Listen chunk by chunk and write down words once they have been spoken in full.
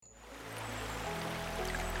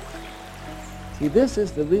See, this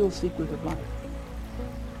is the real secret of life.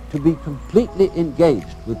 To be completely engaged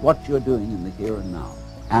with what you're doing in the here and now.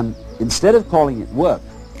 And instead of calling it work,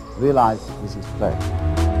 realize that this is play.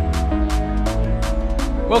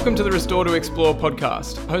 Welcome to the Restore to Explore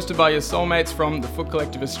podcast, hosted by your soulmates from the Foot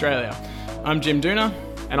Collective Australia. I'm Jim Dooner.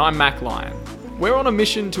 And I'm Mac Lyon. We're on a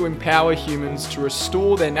mission to empower humans to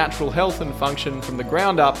restore their natural health and function from the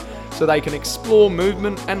ground up so they can explore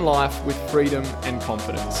movement and life with freedom and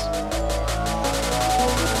confidence.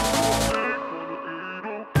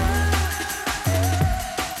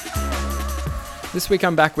 This week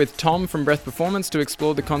I'm back with Tom from Breath Performance to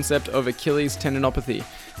explore the concept of Achilles tendinopathy.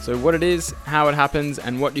 So what it is, how it happens,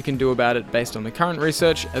 and what you can do about it based on the current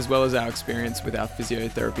research, as well as our experience with our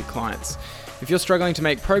physiotherapy clients. If you're struggling to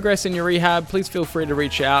make progress in your rehab, please feel free to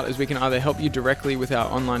reach out, as we can either help you directly with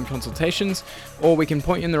our online consultations, or we can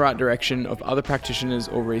point you in the right direction of other practitioners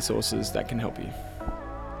or resources that can help you.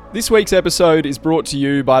 This week's episode is brought to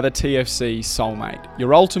you by the TFC Soulmate,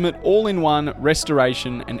 your ultimate all-in-one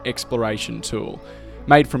restoration and exploration tool.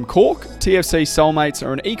 Made from cork, TFC Soulmates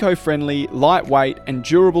are an eco-friendly, lightweight and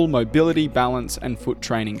durable mobility, balance and foot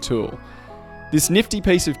training tool. This nifty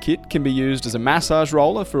piece of kit can be used as a massage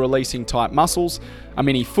roller for releasing tight muscles, a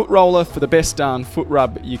mini foot roller for the best darn foot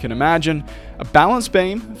rub you can imagine, a balance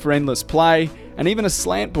beam for endless play, and even a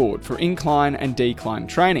slant board for incline and decline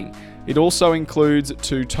training. It also includes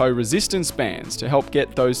 2 toe resistance bands to help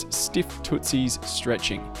get those stiff tootsies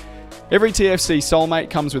stretching. Every TFC Soulmate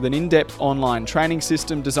comes with an in-depth online training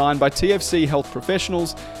system designed by TFC health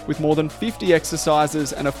professionals with more than 50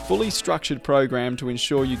 exercises and a fully structured program to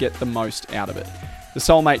ensure you get the most out of it. The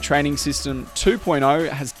Soulmate Training System 2.0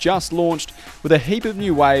 has just launched with a heap of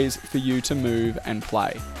new ways for you to move and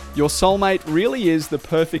play. Your Soulmate really is the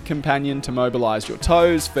perfect companion to mobilise your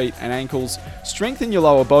toes, feet and ankles, strengthen your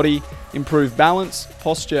lower body, improve balance,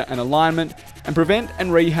 posture and alignment, and prevent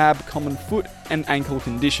and rehab common foot and ankle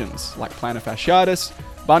conditions like plantar fasciitis,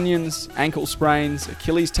 bunions, ankle sprains,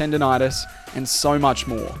 Achilles tendinitis, and so much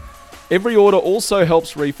more. Every order also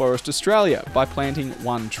helps Reforest Australia by planting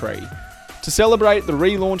 1 tree. To celebrate the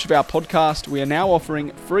relaunch of our podcast, we are now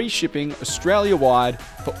offering free shipping Australia-wide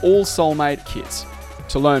for all Soulmate kits.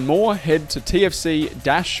 To learn more, head to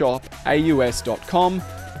tfc-shopaus.com.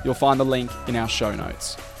 You'll find the link in our show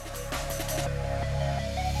notes.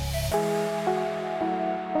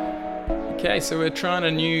 Okay, so we're trying a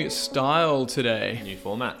new style today.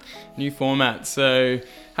 New format. So,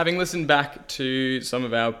 having listened back to some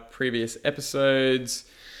of our previous episodes,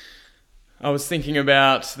 I was thinking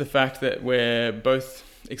about the fact that we're both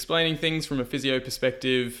explaining things from a physio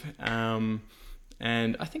perspective, and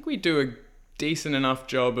I think we do a decent enough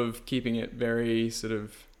job of keeping it very sort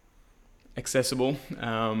of accessible,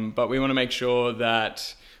 but we want to make sure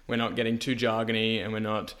that we're not getting too jargony and we're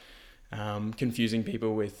not confusing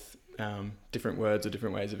people with different words or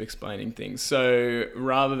different ways of explaining things. So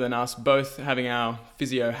rather than us both having our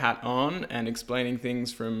physio hat on and explaining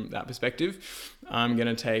things from that perspective, I'm going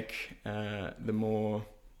to take the more,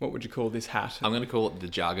 what would you call this hat? I'm going to call it the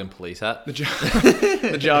jargon police hat.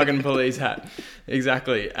 The jargon police hat.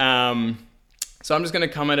 Exactly. So I'm just going to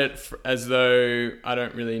come at it as though I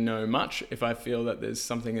don't really know much. If I feel that there's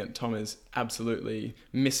something that Tom is absolutely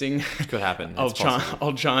missing, it could happen. I'll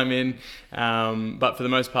chime in. But for the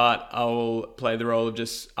most part, I'll play the role of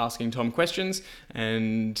just asking Tom questions.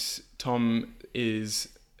 And Tom is,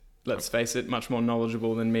 let's face it, much more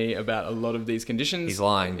knowledgeable than me about a lot of these conditions. He's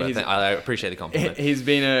lying, but I appreciate the compliment. He's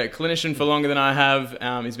been a clinician for longer than I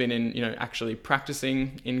have. He's been in, actually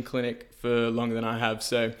practicing in clinic for longer than I have.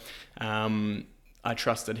 So I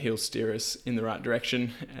trust that he'll steer us in the right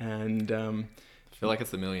direction. And I feel like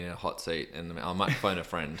it's the millionaire hot seat, and I might phone a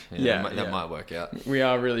friend. That might work out. We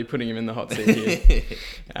are really putting him in the hot seat here.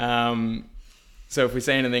 So if we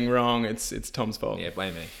say anything wrong, it's Tom's fault. Yeah,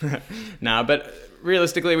 blame me. Nah, but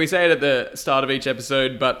realistically, we say it at the start of each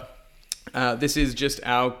episode, but this is just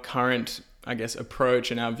our current,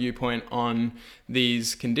 approach and our viewpoint on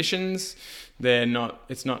these conditions.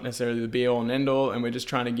 It's not necessarily the be all and end all, and we're just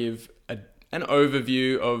trying to give an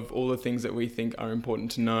overview of all the things that we think are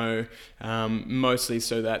important to know, mostly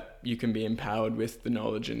so that you can be empowered with the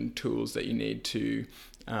knowledge and tools that you need to,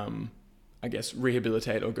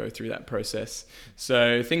 rehabilitate or go through that process.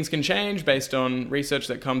 So things can change based on research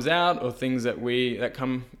that comes out or things that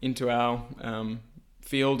come into our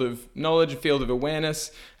field of knowledge, field of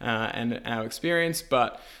awareness, and our experience.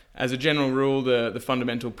 But as a general rule, the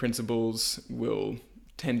fundamental principles will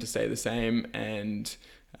tend to stay the same, and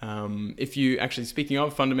If you actually, speaking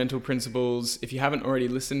of fundamental principles, if you haven't already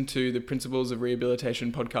listened to the Principles of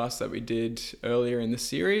Rehabilitation podcast that we did earlier in the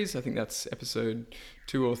series, I think that's episode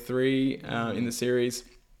 2 or 3 in the series.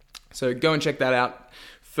 So go and check that out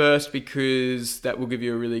first, because that will give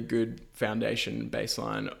you a really good foundation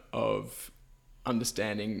baseline of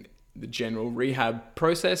understanding the general rehab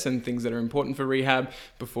process and things that are important for rehab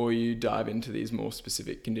before you dive into these more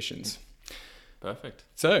specific conditions. Perfect.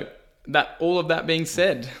 So, all of that being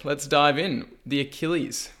said, let's dive in. The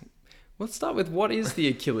Achilles. Let's start with, what is the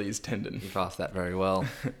Achilles tendon? You've asked that very well.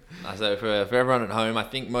 So for everyone at home, I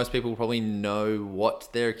think most people probably know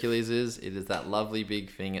what their Achilles is. It is that lovely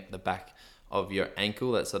big thing at the back of your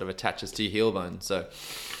ankle that sort of attaches to your heel bone. So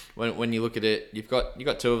when you look at it, you've got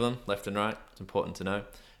 2 of them, left and right. It's important to know.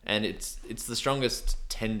 And it's the strongest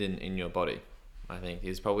tendon in your body, I think,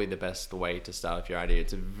 is probably the best way to start with your idea.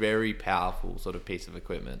 It's a very powerful sort of piece of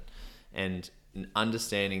equipment. And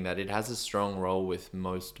understanding that it has a strong role with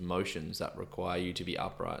most motions that require you to be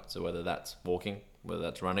upright. So whether that's walking, whether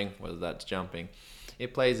that's running, whether that's jumping,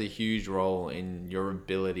 it plays a huge role in your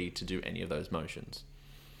ability to do any of those motions.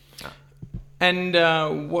 And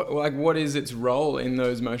what is its role in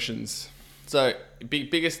those motions? So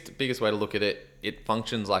biggest way to look at it, it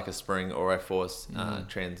functions like a spring or a force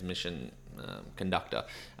transmission conductor,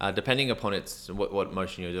 depending upon what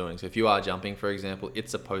motion you're doing. So if you are jumping, for example,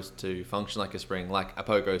 it's supposed to function like a spring, like a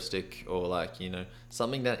pogo stick, or like,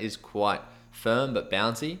 something that is quite firm but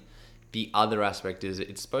bouncy. The other aspect is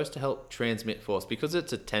it's supposed to help transmit force, because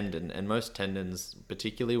it's a tendon, and most tendons,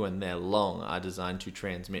 particularly when they're long, are designed to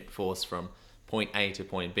transmit force from point A to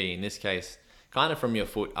point B. In this case, kind of from your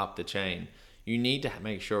foot up the chain. You need to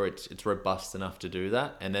make sure it's robust enough to do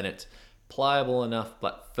that, and then it's pliable enough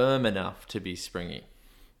but firm enough to be springy.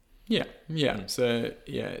 Yeah. So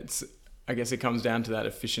I guess it comes down to that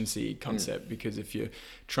efficiency concept, because if you're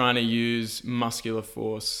trying to use muscular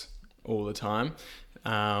force all the time,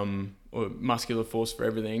 or muscular force for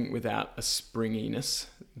everything without a springiness,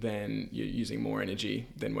 then you're using more energy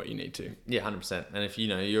than what you need to. Yeah, 100%. And if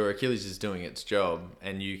your Achilles is doing its job,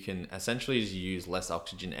 and you can essentially just use less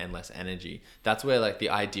oxygen and less energy, that's where like the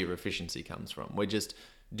idea of efficiency comes from. We're just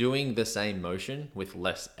doing the same motion with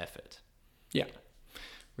less effort. Yeah,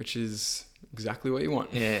 which is exactly what you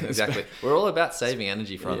want. Yeah, exactly. We're all about saving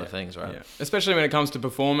energy for other things, right? Yeah. Especially when it comes to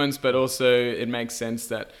performance, but also it makes sense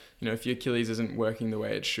that, if your Achilles isn't working the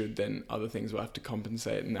way it should, then other things will have to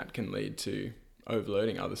compensate, and that can lead to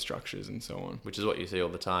overloading other structures and so on. Which is what you see all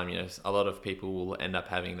the time. A lot of people will end up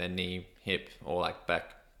having their knee, hip, or like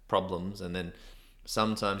back problems, and then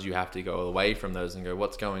sometimes you have to go away from those and go,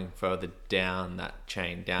 what's going further down that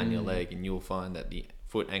chain, down your leg, and you'll find that the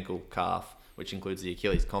foot, ankle, calf, which includes the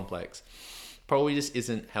Achilles complex, probably just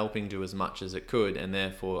isn't helping do as much as it could, and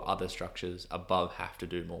therefore other structures above have to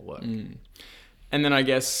do more work. And then I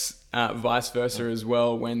guess vice versa as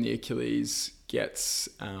well, when the Achilles gets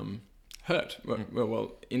hurt.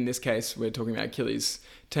 Well, in this case, we're talking about Achilles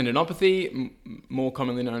tendinopathy, more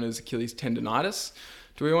commonly known as Achilles tendinitis.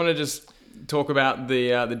 Do we want to just talk about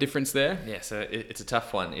the difference there? Yeah, so it's a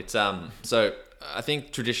tough one. It's so I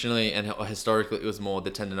think traditionally and historically it was more the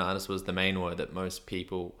tendinitis was the main word that most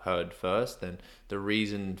people heard first. And the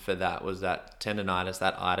reason for that was that tendinitis,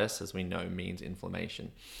 that itis, as we know, means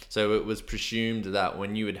inflammation. So it was presumed that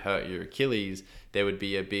when you would hurt your Achilles, there would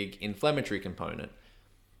be a big inflammatory component.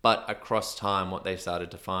 But across time, what they started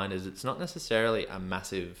to find is it's not necessarily a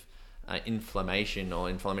massive inflammation or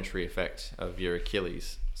inflammatory effect of your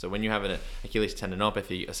Achilles. So when you have an Achilles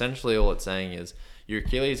tendinopathy, essentially all it's saying is your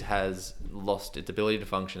Achilles has lost its ability to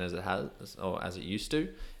function as it has, or as it used to.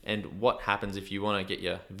 And what happens if you want to get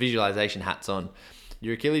your visualization hats on?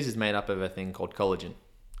 Your Achilles is made up of a thing called collagen.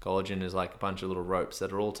 Collagen is like a bunch of little ropes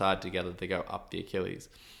that are all tied together to go up the Achilles.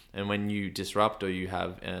 And when you disrupt or you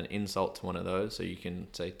have an insult to one of those, so you can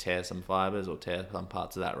say tear some fibers or tear some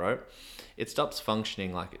parts of that rope, it stops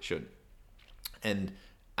functioning like it should. And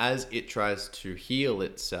as it tries to heal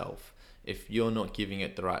itself, if you're not giving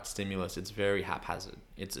it the right stimulus, it's very haphazard.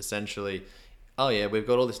 It's essentially, oh yeah, we've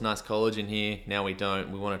got all this nice collagen here, now we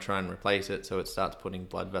don't, we want to try and replace it, so it starts putting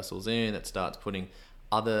blood vessels in, it starts putting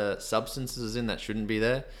other substances in that shouldn't be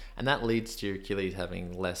there, and that leads to your Achilles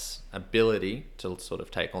having less ability to sort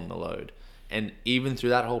of take on the load. And even through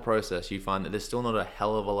that whole process, you find that there's still not a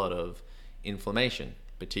hell of a lot of inflammation,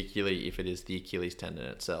 particularly if it is the Achilles tendon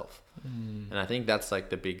itself. And I think that's like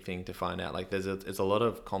the big thing to find out. Like there's a lot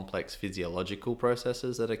of complex physiological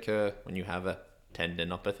processes that occur when you have a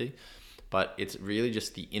tendinopathy, but it's really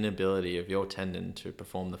just the inability of your tendon to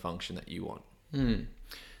perform the function that you want.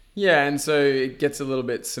 Yeah, and so it gets a little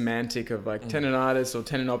bit semantic of like tendinitis or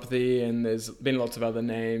tendinopathy, and there's been lots of other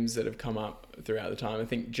names that have come up throughout the time. I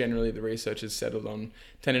think generally the research has settled on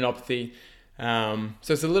tendinopathy.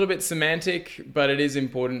 So it's a little bit semantic, but it is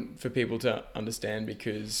important for people to understand,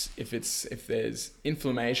 because if there's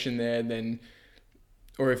inflammation there, then,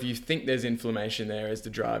 or if you think there's inflammation there as the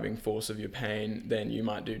driving force of your pain, then you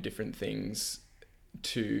might do different things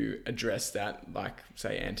to address that, like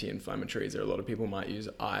say anti-inflammatories, or a lot of people might use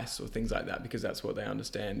ice or things like that, because that's what they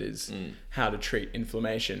understand is how to treat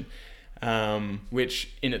inflammation,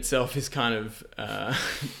 which in itself is kind of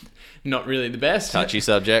not really the best. Touchy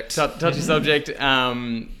subject. Touchy subject.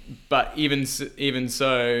 But even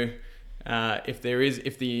so, if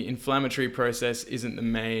the inflammatory process isn't the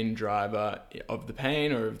main driver of the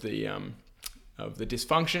pain or of the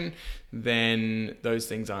dysfunction, then those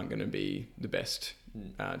things aren't going to be the best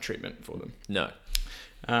treatment for them. No.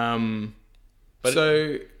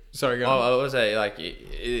 Sorry, go on. I would say, like,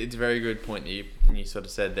 it's a very good point that you sort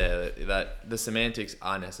of said there, that the semantics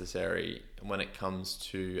are necessary when it comes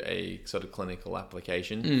to a sort of clinical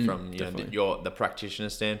application from the practitioner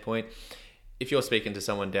standpoint. If you're speaking to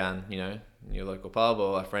someone down, your local pub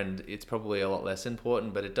or a friend, it's probably a lot less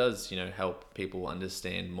important, but it does, help people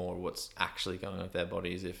understand more what's actually going on with their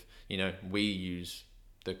bodies if, we use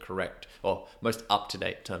the correct or most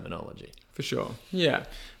up-to-date terminology. For sure. Yeah.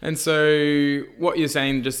 And so what you're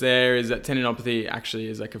saying just there is that tendinopathy actually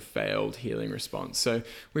is like a failed healing response. So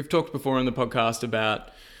we've talked before on the podcast about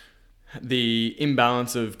the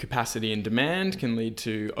imbalance of capacity and demand can lead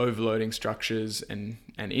to overloading structures and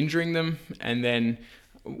injuring them. And then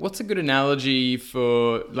what's a good analogy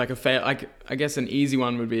for like I guess an easy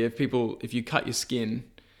one would be if you cut your skin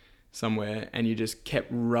somewhere and you just kept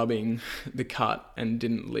rubbing the cut and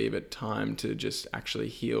didn't leave it time to just actually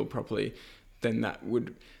heal properly, then that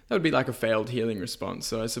would be like a failed healing response.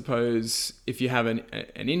 So I suppose if you have an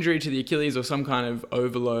injury to the Achilles or some kind of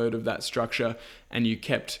overload of that structure, and you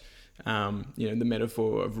kept the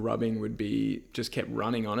metaphor of rubbing would be just kept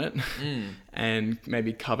running on it and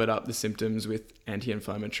maybe covered up the symptoms with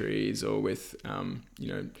anti-inflammatories or with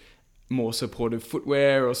more supportive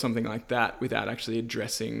footwear or something like that, without actually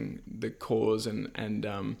addressing the cause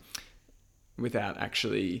and without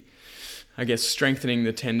actually, I guess, strengthening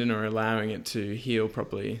the tendon or allowing it to heal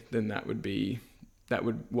properly, then that would be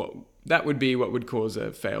what would cause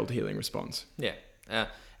a failed healing response. Yeah.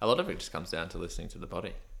 A lot of it just comes down to listening to the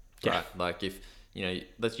body. Right? Yeah. Like if,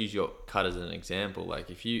 let's use your cut as an example.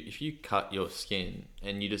 Like if you cut your skin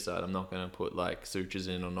and you decide I'm not going to put like sutures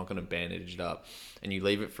in, or I'm not going to bandage it up, and you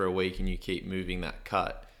leave it for a week and you keep moving that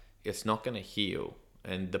cut, it's not going to heal.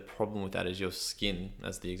 And the problem with that is your skin,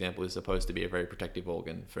 as the example, is supposed to be a very protective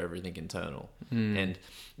organ for everything internal. And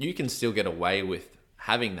you can still get away with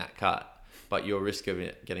having that cut, but your risk of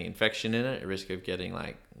getting infection in it, a risk of getting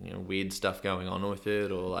like weird stuff going on with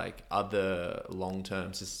it, or like other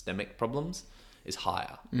long-term systemic problems is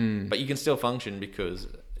higher. But you can still function because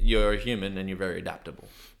you're a human and you're very adaptable.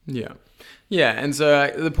 Yeah. And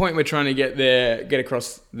so the point we're trying to get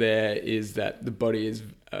across there is that the body is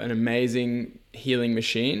an amazing healing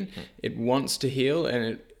machine. It wants to heal,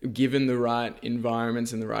 and given the right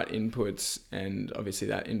environments and the right inputs, and obviously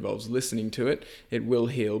that involves listening to it, it will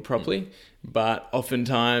heal properly. But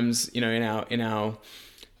oftentimes, in our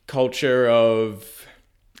culture of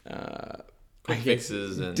quick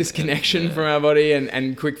fixes and disconnection from our body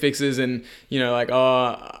and quick fixes, and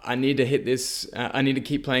I need to hit this, I need to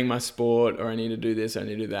keep playing my sport, or I need to do this, I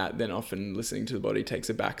need to do that, then often listening to the body takes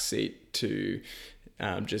a back seat to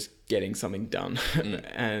just getting something done.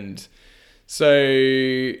 And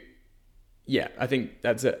so I think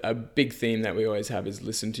that's a big theme that we always have, is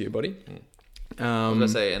listen to your body. I was gonna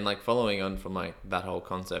say, and like following on from like that whole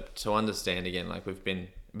concept, to understand again, like we've been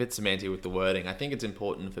a bit semantic with the wording. I think it's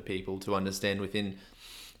important for people to understand within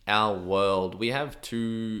our world, we have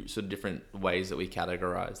two sort of different ways that we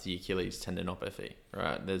categorize the Achilles tendinopathy,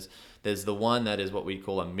 right? There's the one that is what we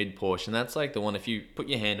call a mid portion. That's like the one, if you put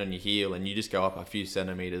your hand on your heel and you just go up a few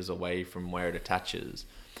centimeters away from where it attaches,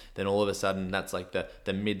 then all of a sudden that's like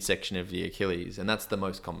the midsection of the Achilles. And that's the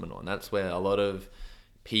most common one. That's where a lot of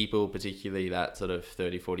people, particularly that sort of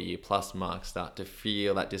 30, 40 year plus mark, start to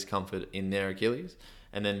feel that discomfort in their Achilles.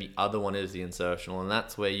 And then the other one is the insertional, and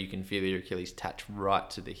that's where you can feel your Achilles attach right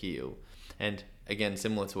to the heel. And again,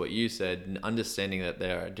 similar to what you said, understanding that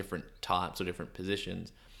there are different types or different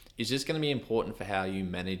positions is just going to be important for how you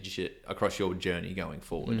manage it across your journey going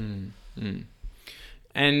forward.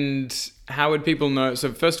 And how would people know?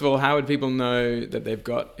 So first of all, how would people know that they've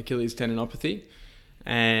got Achilles tendinopathy?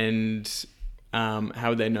 And how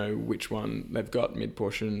would they know which one they've got,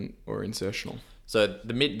 mid-portion or insertional? So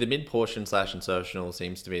the mid portion / insertional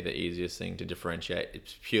seems to be the easiest thing to differentiate.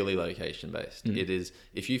 It's purely location based. It is,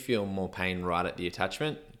 if you feel more pain right at the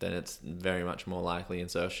attachment, then it's very much more likely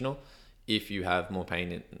insertional. If you have more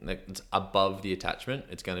pain it's above the attachment,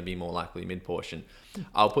 it's going to be more likely mid portion.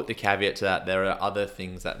 I'll put the caveat to that. There are other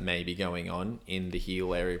things that may be going on in the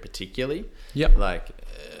heel area particularly,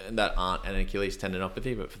 that aren't an Achilles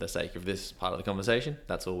tendinopathy, but for the sake of this part of the conversation,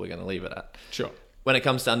 that's all we're going to leave it at. Sure. When it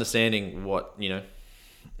comes to understanding what,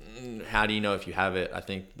 how do you know if you have it? I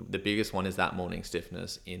think the biggest one is that morning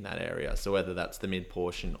stiffness in that area. So whether that's the mid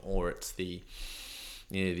portion or it's the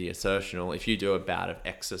assertional, if you do a bout of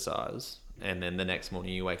exercise and then the next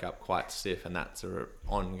morning you wake up quite stiff and that's an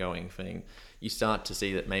ongoing thing, you start to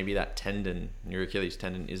see that maybe that tendon, your Achilles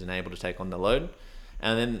tendon, isn't able to take on the load.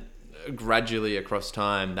 And then gradually across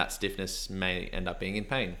time, that stiffness may end up being in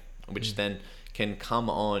pain, which then can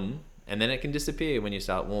come on. And then it can disappear when you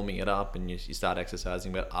start warming it up and you start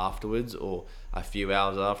exercising, but afterwards or a few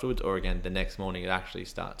hours afterwards, or again, the next morning, it actually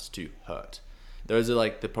starts to hurt. Those are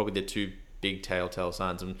probably the two big telltale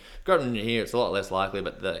signs. And gotten here, it's a lot less likely,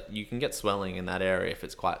 but you can get swelling in that area if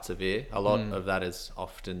it's quite severe. A lot of that is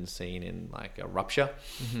often seen in like a rupture,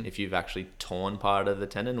 if you've actually torn part of the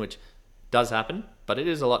tendon, which does happen, but it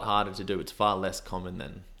is a lot harder to do. It's far less common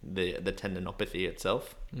than the tendinopathy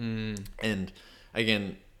itself. And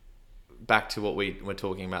again, back to what we were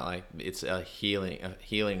talking about, like it's a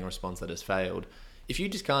healing response that has failed. If you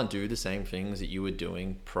just can't do the same things that you were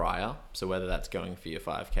doing prior, so whether that's going for your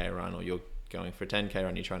 5K run or you're going for a 10K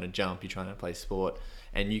run, you're trying to jump, you're trying to play sport,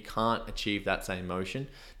 and you can't achieve that same motion,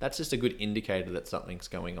 that's just a good indicator that something's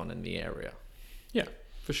going on in the area. Yeah,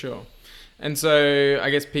 for sure. And so I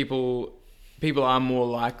guess people are more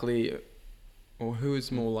likely, or who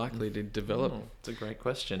is more likely to develop? It's a great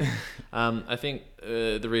question. I think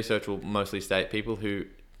the research will mostly state people who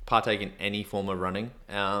partake in any form of running.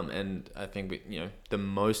 And I think, the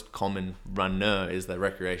most common runner is the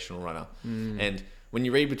recreational runner. And when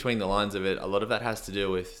you read between the lines of it, a lot of that has to do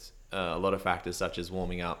with a lot of factors such as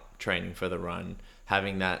warming up, training for the run,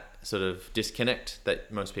 having that sort of disconnect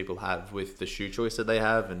that most people have with the shoe choice that they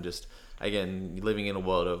have, and just, again, living in a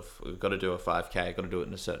world of, I've got to do a 5K, I've got to do it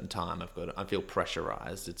in a certain time, I feel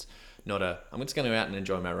pressurized. It's not I'm just going to go out and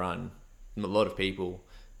enjoy my run. A lot of people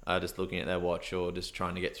are just looking at their watch or just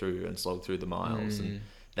trying to get through and slog through the miles. And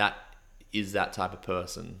that is that type of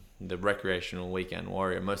person, the recreational weekend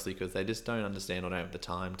warrior, mostly because they just don't understand or don't have the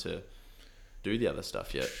time to do the other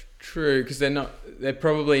stuff yet. True, because they're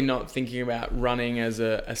probably not thinking about running as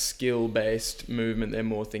a skill-based movement. They're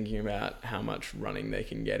more thinking about how much running they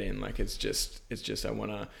can get in. Like it's just I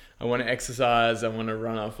want to exercise, I want to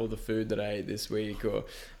run off all the food that I ate this week, or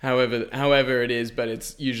however it is, but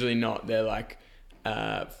it's usually not. They're like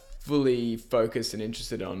fully focused and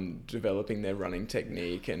interested on developing their running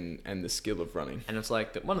technique and the skill of running. And it's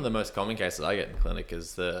like one of the most common cases I get in clinic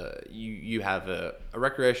is you have a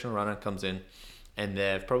recreational runner comes in and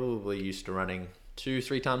they're probably used to running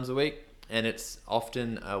 2-3 times a week, and it's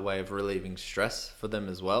often a way of relieving stress for them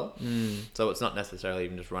as well. So it's not necessarily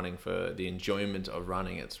even just running for the enjoyment of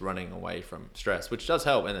running, it's running away from stress, which does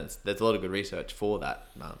help, and there's a lot of good research for that.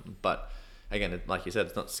 But again, like you said,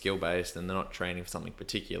 it's not skill-based, and they're not training for something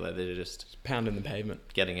particular. They're just pounding the pavement,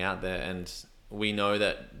 getting out there. And we know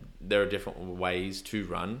that there are different ways to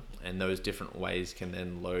run, and those different ways can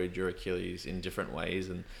then load your Achilles in different ways,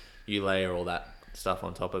 and you layer all that stuff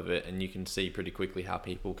on top of it, and you can see pretty quickly how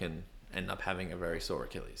people can end up having a very sore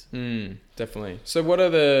Achilles. Definitely. So what are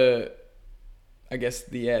the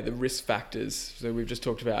risk factors? So we've just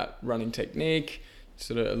talked about running technique,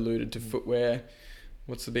 sort of alluded to footwear.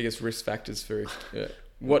 What's the biggest risk factors for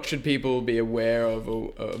what should people be aware of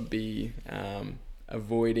or be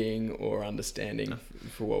avoiding or understanding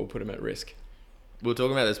for what will put them at risk? We were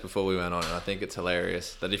talking about this before we went on, and I think it's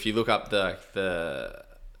hilarious that if you look up the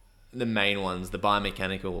main ones, the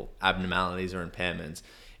biomechanical abnormalities or impairments,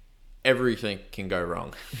 everything can go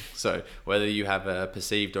wrong. So whether you have a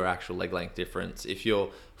perceived or actual leg length difference, if your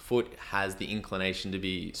foot has the inclination to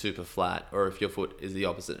be super flat, or if your foot is the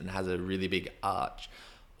opposite and has a really big arch,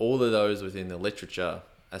 all of those within the literature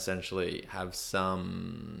essentially have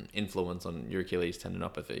some influence on your Achilles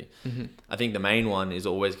tendinopathy. I think the main one is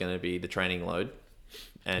always going to be the training load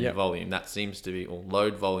and volume. That seems to be, or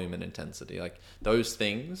load, volume, and intensity. Like those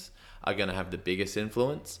things are going to have the biggest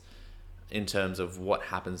influence in terms of what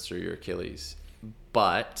happens through your Achilles.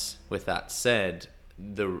 But with that said,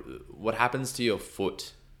 what happens to your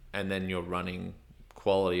foot and then your running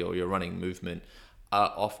quality or your running movement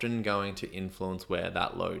are often going to influence where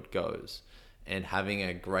that load goes. And having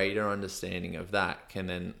a greater understanding of that can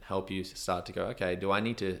then help you start to go, okay, do I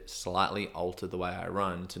need to slightly alter the way I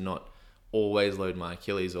run to not always load my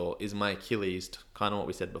Achilles? Or is my Achilles, kind of what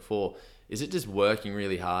we said before, is it just working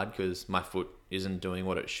really hard because my foot isn't doing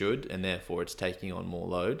what it should and therefore it's taking on more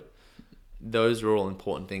load? Those are all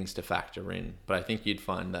important things to factor in. But I think you'd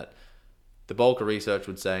find that the bulk of research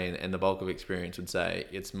would say, and the bulk of experience would say,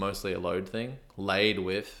 it's mostly a load thing laid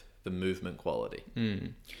with the movement quality.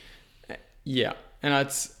 Yeah. And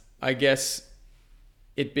I guess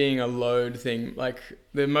it being a load thing, like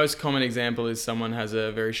the most common example is someone has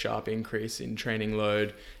a very sharp increase in training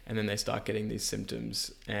load and then they start getting these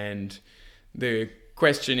symptoms. And the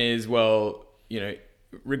question is, well,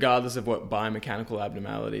 regardless of what biomechanical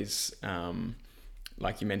abnormalities,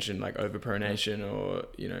 like you mentioned, like overpronation or,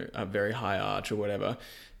 a very high arch or whatever,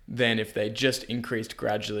 then if they just increased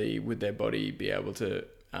gradually, would their body be able to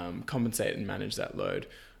compensate and manage that load?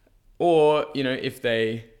 Or, if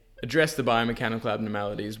they address the biomechanical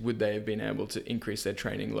abnormalities, would they have been able to increase their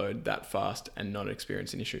training load that fast and not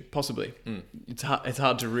experience an issue? Possibly. It's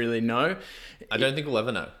hard to really know. I don't think we'll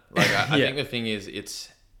ever know. Like I think the thing is, it's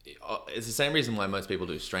the same reason why most people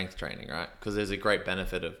do strength training, right? Because there's a great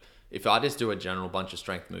benefit of, if I just do a general bunch of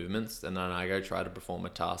strength movements and then I go try to perform a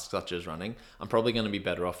task such as running, I'm probably going to be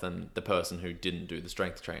better off than the person who didn't do the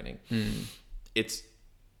strength training. It's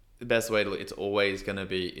the best way to, it's always going to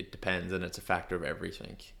be, it depends, and it's a factor of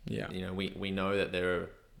everything. Yeah. We know that there are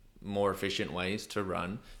more efficient ways to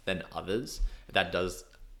run than others. That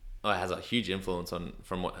has a huge influence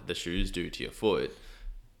from what the shoes do to your foot.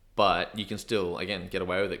 But you can still, again, get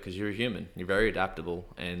away with it because you're a human. You're very adaptable,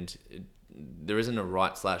 and there isn't a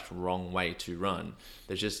right/wrong way to run.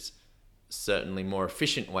 There's just certainly more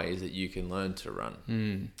efficient ways that you can learn to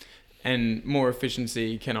run. And more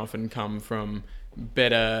efficiency can often come from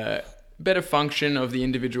better function of the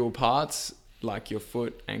individual parts, like your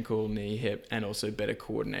foot, ankle, knee, hip, and also better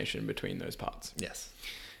coordination between those parts. Yes.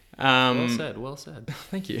 Well said.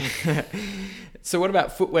 Thank you. So what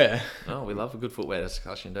about footwear? Oh, we love a good footwear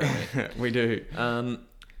discussion, don't we? We do.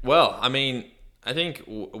 Well, I mean, I think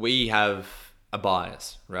we have a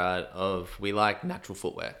bias, right? We like natural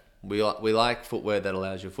footwear. We like footwear that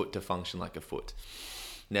allows your foot to function like a foot.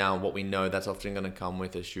 Now, what we know, that's often going to come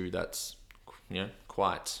with a shoe that's,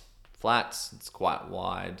 quite flat. It's quite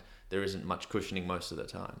wide. There isn't much cushioning most of the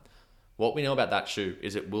time. What we know about that shoe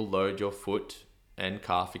is it will load your foot and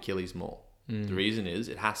calf Achilles more. The reason is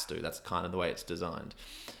it has to. That's kind of the way it's designed.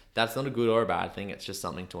 That's not a good or a bad thing. It's just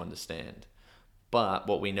something to understand. But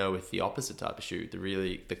what we know with the opposite type of shoe, the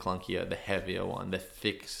clunkier, the heavier one, the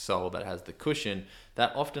thick sole that has the cushion,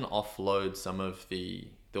 that often offloads some of the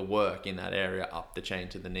work in that area up the chain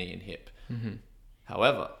to the knee and hip.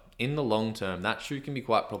 However, in the long term, that shoe can be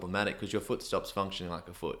quite problematic because your foot stops functioning like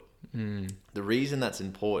a foot. The reason that's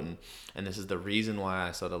important, and this is the reason why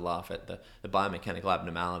I sort of laugh at the biomechanical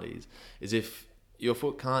abnormalities, is if your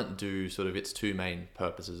foot can't do sort of its two main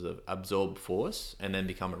purposes of absorb force and then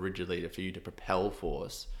become a rigid leader for you to propel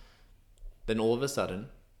force, then all of a sudden,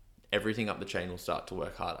 everything up the chain will start to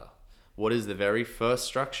work harder. What is the very first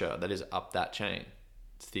structure that is up that chain?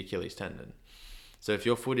 It's the Achilles tendon. So if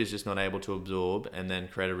your foot is just not able to absorb and then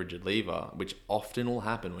create a rigid lever, which often will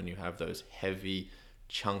happen when you have those heavy,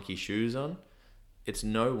 chunky shoes on, it's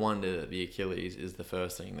no wonder that the Achilles is the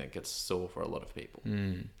first thing that gets sore for a lot of people.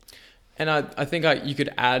 And I think you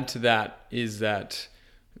could add to that is that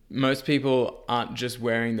most people aren't just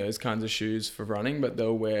wearing those kinds of shoes for running, but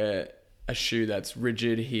they'll wear a shoe that's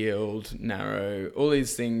rigid, heeled, narrow, all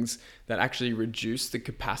these things that actually reduce the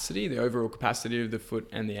capacity, the overall capacity of the foot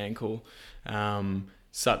and the ankle,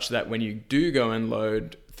 such that when you do go and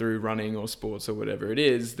load through running or sports or whatever it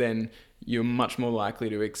is, then you're much more likely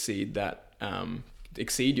to exceed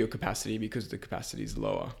your capacity because the capacity is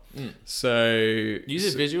lower. So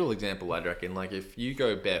use a visual example, I'd reckon. Like if you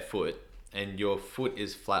go barefoot and your foot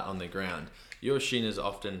is flat on the ground, your shin is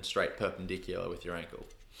often straight perpendicular with your ankle.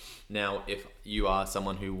 Now, if you are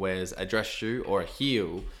someone who wears a dress shoe or a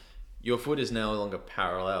heel, your foot is no longer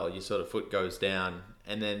parallel. Your sort of foot goes down,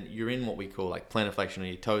 and then you're in what we call like plantar flexion,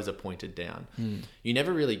 your toes are pointed down. You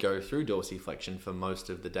never really go through dorsiflexion for most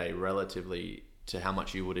of the day relatively to how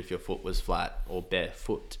much you would if your foot was flat or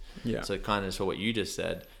barefoot. Yeah. So kind of to what you just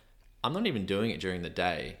said, I'm not even doing it during the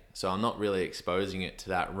day. So I'm not really exposing it to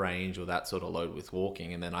that range or that sort of load with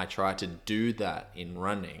walking. And then I try to do that in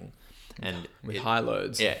running. And with high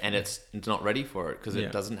loads. Yeah, and it's not ready for it because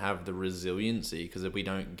it doesn't have the resiliency, because if we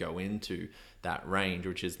don't go into that range,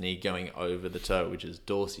 which is knee going over the toe, which is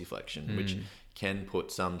dorsiflexion, which can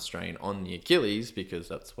put some strain on the Achilles because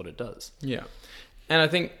that's what it does. Yeah. And I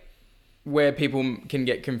think where people can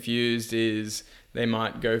get confused is they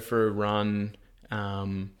might go for a run.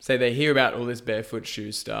 Say they hear about all this barefoot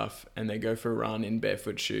shoe stuff and they go for a run in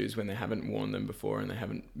barefoot shoes when they haven't worn them before and they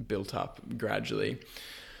haven't built up gradually.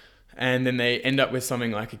 And then they end up with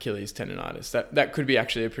something like Achilles tendonitis. That could be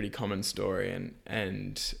actually a pretty common story,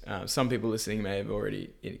 and some people listening may have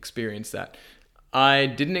already experienced that. I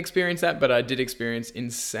didn't experience that, but I did experience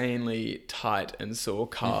insanely tight and sore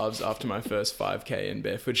calves after my first 5K in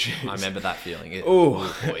barefoot shoes. I remember that feeling.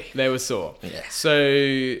 Oh boy. They were sore. Yeah. So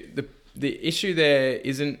the issue there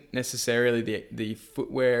isn't necessarily the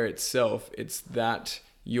footwear itself. It's that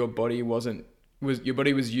your body was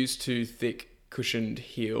used to thick, cushioned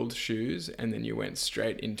heeled shoes, and then you went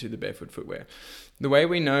straight into the barefoot footwear. The way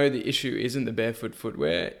we know the issue isn't the barefoot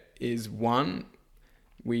footwear is, one,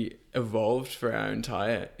 we evolved for our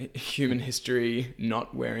entire human history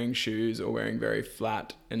not wearing shoes or wearing very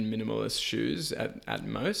flat and minimalist shoes at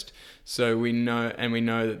most. So we know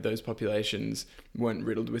that those populations weren't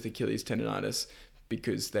riddled with Achilles tendonitis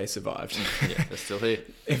because they survived. Yeah, they're still here.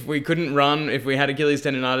 If we couldn't run, if we had Achilles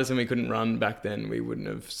tendonitis and we couldn't run back then, we wouldn't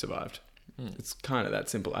have survived. It's kind of that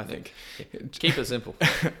simple, I think. Keep it simple.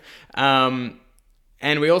 And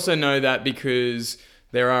we also know that because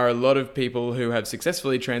there are a lot of people who have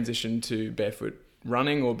successfully transitioned to barefoot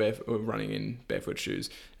running or running in barefoot shoes.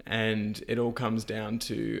 And it all comes down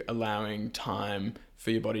to allowing time for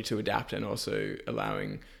your body to adapt and also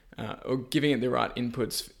allowing or giving it the right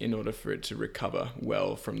inputs in order for it to recover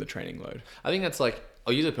well from the training load. I think that's like,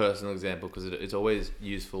 I'll use a personal example because it's always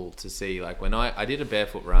useful to see, like when I did a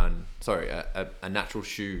barefoot run, a natural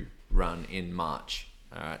shoe run in March,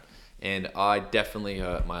 all right, and I definitely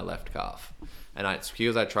hurt my left calf, and it's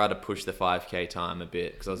because I tried to push the 5K time a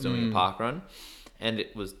bit because I was doing a park run, and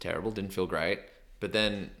it was terrible, didn't feel great, but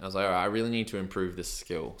then I was like, all right, I really need to improve this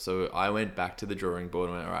skill, so I went back to the drawing board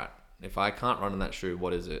and went, all right, if I can't run in that shoe,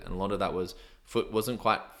 what is it? And a lot of that was foot wasn't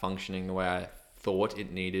quite functioning the way I thought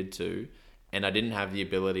it needed to. And I didn't have the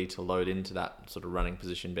ability to load into that sort of running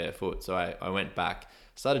position barefoot. So I went back,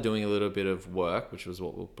 started doing a little bit of work, which was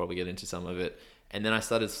what we'll probably get into some of it. And then I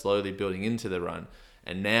started slowly building into the run.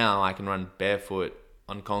 And now I can run barefoot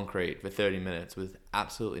on concrete for 30 minutes with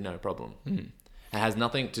absolutely no problem. It has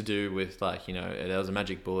nothing to do with there was a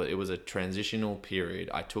magic bullet. It was a transitional period.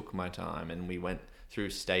 I took my time and we went through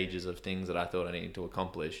stages of things that I thought I needed to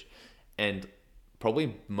accomplish. And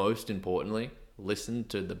probably most importantly, listen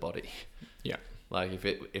to the body. Yeah. Like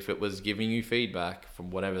if it was giving you feedback from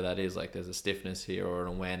whatever that is, like there's a stiffness here or an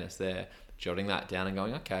awareness there, jotting that down and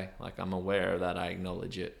going, okay, like I'm aware of that, I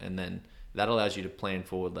acknowledge it. And then that allows you to plan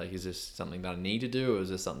forward, like, is this something that I need to do, or is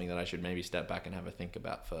this something that I should maybe step back and have a think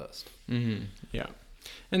about first? Mm-hmm. Yeah.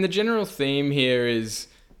 And the general theme here is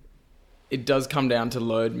it does come down to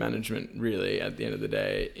load management, really, at the end of the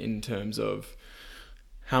day, in terms of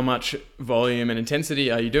how much volume and intensity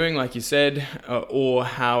are you doing, like you said, or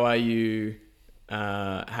how are you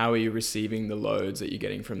receiving the loads that you're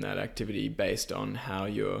getting from that activity based on how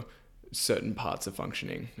your certain parts are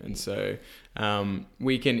functioning. And so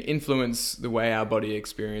we can influence the way our body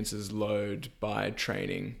experiences load by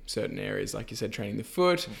training certain areas, like you said, training the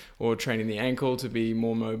foot or training the ankle to be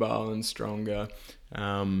more mobile and stronger.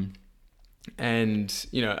 And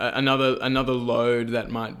another load that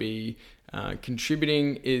might be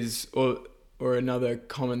contributing is, or another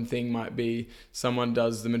common thing might be someone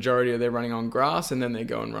does the majority of their running on grass and then they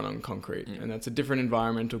go and run on concrete. And that's a different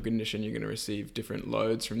environmental condition. You're going to receive different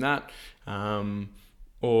loads from that.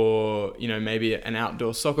 Or, maybe an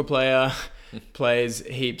outdoor soccer player plays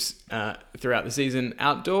heaps throughout the season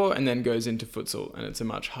outdoor and then goes into futsal, and it's a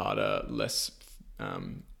much harder, less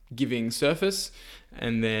giving surface,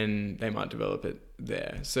 and then they might develop it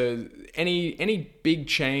there. So any big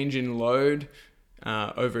change in load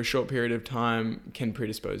over a short period of time can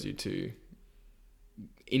predispose you to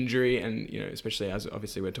injury, and especially as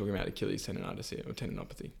obviously we're talking about Achilles tendonitis here, or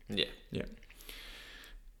tendinopathy. Yeah.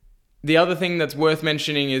 The other thing that's worth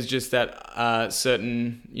mentioning is just that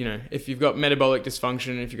certain, if you've got metabolic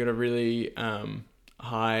dysfunction, if you've got a really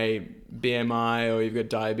high BMI, or you've got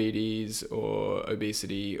diabetes or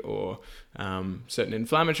obesity or certain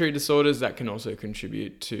inflammatory disorders, that can also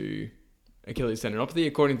contribute to Achilles tendinopathy,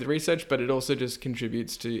 according to the research, but it also just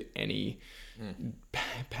contributes to any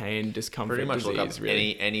pain, discomfort, pretty much disease, look up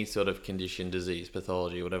really. any sort of condition, disease,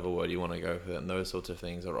 pathology, whatever word you want to go for, and those sorts of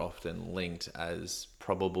things are often linked as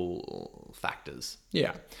probable factors.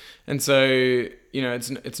 Yeah. And so,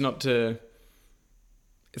 it's not to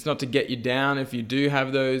get you down if you do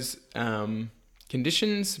have those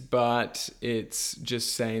conditions, but it's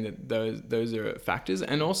just saying that those are factors.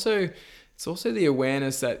 And also, it's also the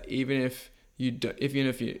awareness that even if even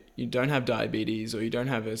if you don't have diabetes or you don't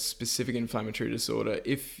have a specific inflammatory disorder,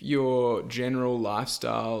 if your general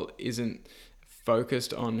lifestyle isn't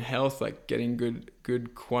focused on health, like getting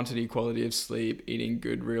good quality of sleep, eating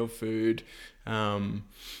good real food,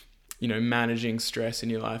 managing stress in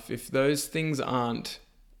your life, if those things aren't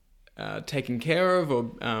taken care of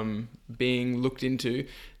or being looked into,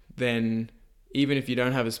 then even if you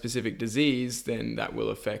don't have a specific disease, then that will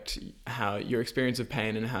affect how your experience of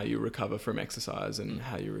pain and how you recover from exercise and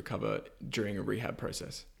how you recover during a rehab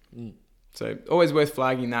process. So always worth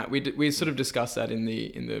flagging that. We sort of discussed that in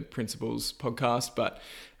the Principles podcast, but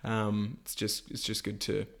it's just good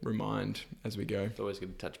to remind as we go. It's always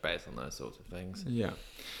good to touch base on those sorts of things. Yeah.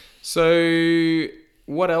 So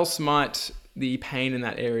what else might the pain in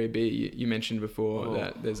that area be? You mentioned before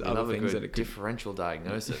that there's other things that it could... differential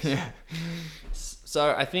diagnosis. Yeah.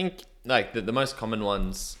 So I think like the most common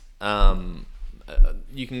ones,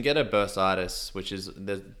 you can get a bursitis, which is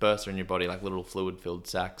the bursts in your body, like little fluid-filled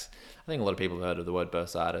sacs. I think a lot of people have heard of the word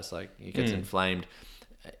bursitis, like it gets inflamed.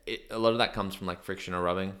 A lot of that comes from like friction or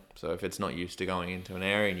rubbing. So if it's not used to going into an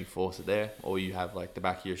area and you force it there, or you have like the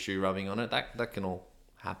back of your shoe rubbing on it, that can all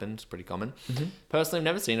happen. It's pretty common. Personally, I've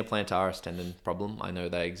never seen a plantaris tendon problem. I know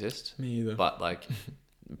they exist. Me either. But like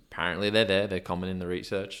apparently they're there. They're common in the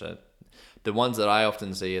research. So the ones that I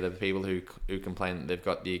often see are the people who complain that they've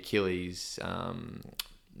got the Achilles,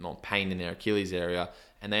 more pain in their Achilles area,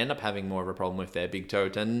 and they end up having more of a problem with their big toe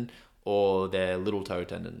tendon or their little toe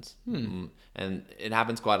tendons. And it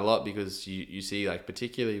happens quite a lot because you see, like,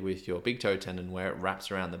 particularly with your big toe tendon where it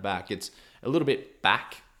wraps around the back, it's a little bit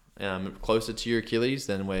back, closer to your Achilles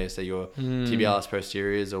than where, say, your tibialis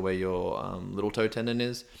posterior is or where your little toe tendon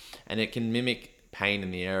is. And it can mimic pain in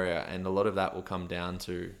the area. And a lot of that will come down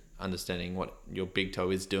to understanding what your big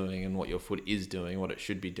toe is doing and what your foot is doing, what it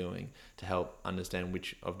should be doing to help understand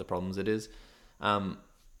which of the problems it is.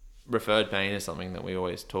 Referred pain is something that we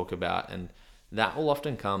always talk about, and that will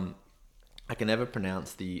often come... I can never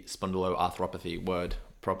pronounce the spondyloarthropathy word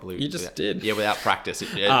properly. You just did. Yeah, without practice.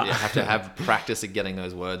 You have to have practice at getting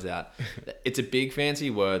those words out. It's a big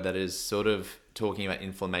fancy word that is sort of talking about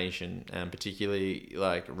inflammation, and particularly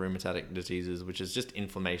like rheumatic diseases, which is just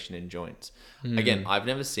inflammation in joints. Again, I've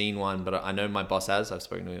never seen one, but I know my boss has. I've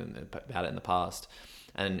spoken to him about it in the past.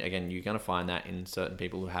 And again, you're going to find that in certain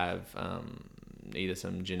people who have either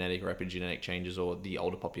some genetic or epigenetic changes, or the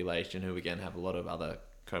older population who again have a lot of other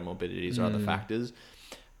comorbidities or other factors.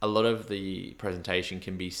 A lot of the presentation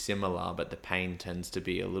can be similar, but the pain tends to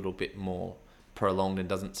be a little bit more prolonged and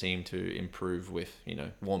doesn't seem to improve with,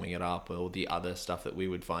 warming it up or the other stuff that we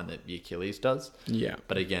would find that the Achilles does. Yeah.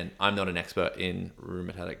 But again, I'm not an expert in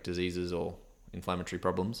rheumatic diseases or inflammatory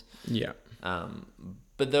problems. Yeah.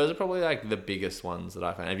 But those are probably like the biggest ones that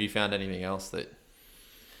I found. Have you found anything else that...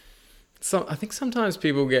 So I think sometimes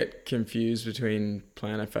people get confused between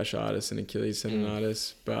plantar fasciitis and Achilles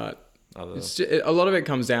tendonitis, but a lot of it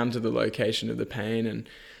comes down to the location of the pain. And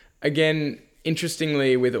again,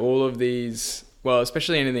 interestingly, with all of these, well,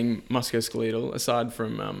 especially anything musculoskeletal, aside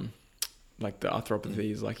from like the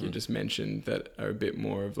arthropathies, like you just mentioned, that are a bit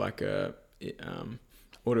more of like a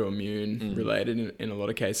autoimmune related in a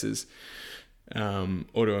lot of cases.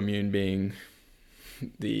 Autoimmune being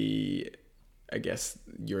I guess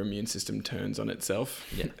your immune system turns on itself.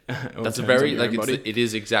 Yeah, that's a very it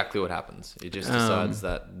is exactly what happens. It just decides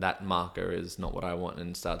that marker is not what I want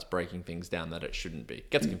and starts breaking things down that it shouldn't be.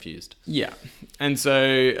 Gets confused. Yeah, and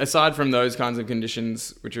so aside from those kinds of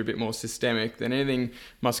conditions, which are a bit more systemic than anything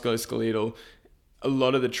musculoskeletal, a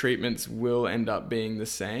lot of the treatments will end up being the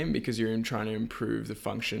same because you're trying to improve the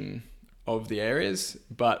function of the areas,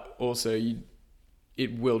 but also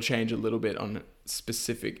it will change a little bit on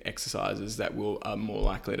specific exercises that are more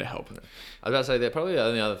likely to help. I was about to say that probably the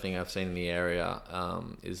only other thing I've seen in the area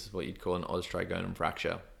is what you'd call an ostrigonum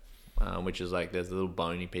fracture, which is like there's little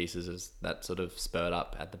bony pieces that sort of spurt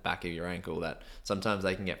up at the back of your ankle that sometimes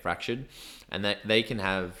they can get fractured, and that they can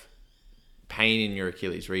have pain in your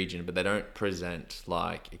Achilles region, but they don't present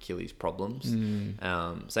like Achilles problems.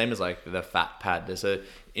 Same as like the fat pad. So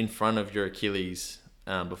in front of your Achilles,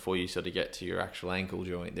 before you sort of get to your actual ankle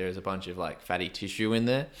joint, there's a bunch of like fatty tissue in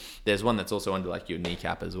there. There's one that's also under like your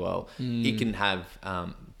kneecap as well. It can have a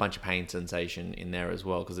bunch of pain sensation in there as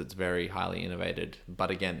well because it's very highly innervated.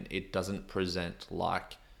 But again, it doesn't present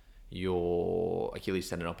like your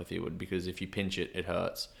Achilles tendinopathy would, because if you pinch it, it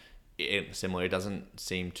hurts. It doesn't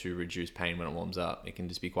seem to reduce pain when it warms up. It can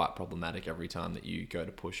just be quite problematic every time that you go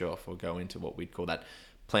to push off or go into what we'd call that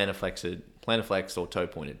plantar flex or toe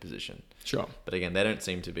pointed position. Sure. But again, they don't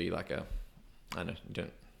seem to be like you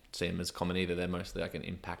don't see them as common either. They're mostly like an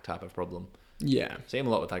impact type of problem. Yeah. See them a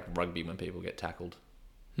lot with like rugby when people get tackled.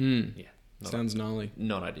 Yeah. Sounds gnarly.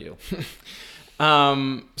 Not ideal.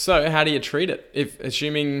 So how do you treat it? If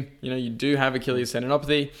assuming, you do have Achilles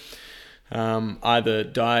tendinopathy, either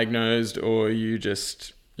diagnosed or you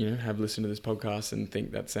just, have listened to this podcast and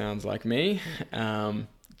think that sounds like me, I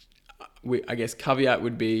guess caveat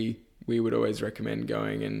would be we would always recommend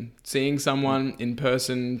going and seeing someone in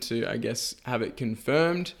person to, I guess, have it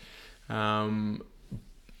confirmed. But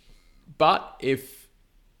if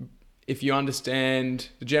you understand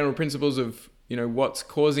the general principles of, what's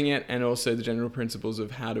causing it and also the general principles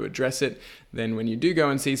of how to address it, then when you do go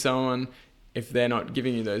and see someone, if they're not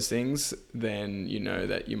giving you those things, then you know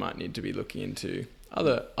that you might need to be looking into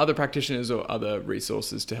other practitioners or other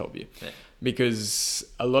resources to help you. Yeah. Because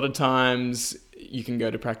a lot of times you can go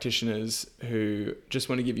to practitioners who just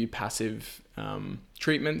want to give you passive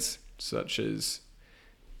treatments, such as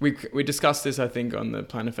we discussed this, I think, on the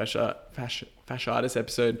plantar fasciitis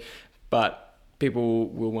episode, but people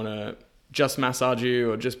will want to just massage you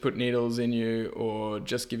or just put needles in you or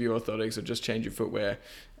just give you orthotics or just change your footwear.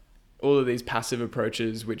 All of these passive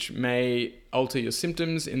approaches which may alter your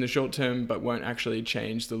symptoms in the short term but won't actually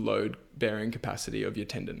change the load bearing capacity of your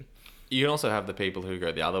tendon. You can also have the people who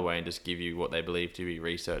go the other way and just give you what they believe to be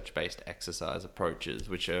research-based exercise approaches,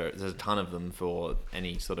 there's a ton of them for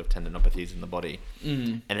any sort of tendinopathies in the body,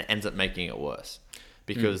 and it ends up making it worse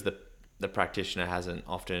because the practitioner hasn't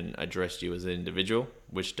often addressed you as an individual,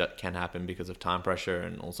 which can happen because of time pressure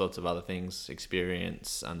and all sorts of other things,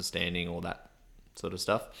 experience, understanding, all that sort of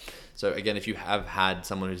stuff. So again, if you have had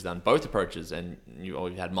someone who's done both approaches or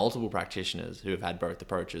you've had multiple practitioners who have had both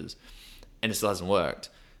approaches and it still hasn't worked,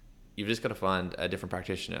 you've just got to find a different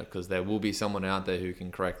practitioner, because there will be someone out there who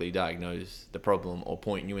can correctly diagnose the problem or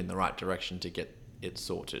point you in the right direction to get it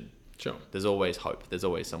sorted. Sure. There's always hope. There's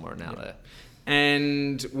always someone out there.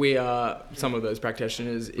 And we are some of those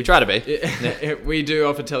practitioners. We try to be. We do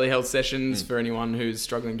offer telehealth sessions for anyone who's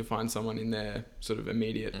struggling to find someone in their sort of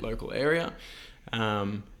immediate local area.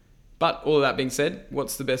 But all of that being said,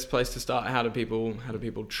 what's the best place to start? How do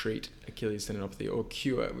people treat Achilles tendinopathy or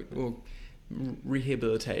cure or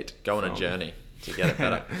rehabilitate? Go on a journey to get it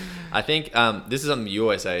better. I think this is something you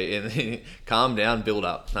always say: calm down, build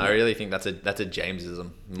up. I really think that's a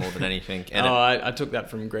Jamesism more than anything. And I took that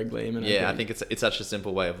from Greg Lehman. I think it's such a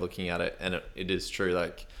simple way of looking at it, and it is true.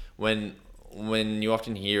 Like when you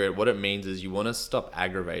often hear it, what it means is you want to stop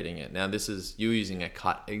aggravating it. Now, this is you using a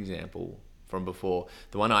cut example from before.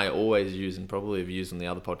 The one I always use and probably have used on the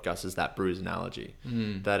other podcast is that bruise analogy.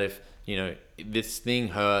 That if this thing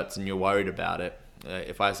hurts and you're worried about it,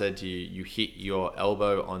 if I said to you, you hit your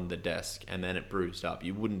elbow on the desk and then it bruised up,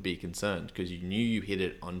 you wouldn't be concerned because you knew you hit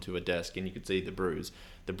it onto a desk and you could see the bruise.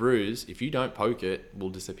 The bruise, if you don't poke it, will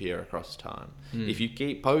disappear across time. If you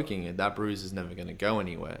keep poking it, that bruise is never going to go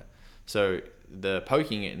anywhere. So the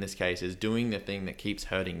poking it in this case is doing the thing that keeps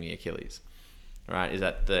hurting the Achilles. Right? Is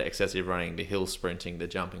that the excessive running, the hill sprinting, the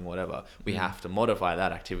jumping, whatever. We have to modify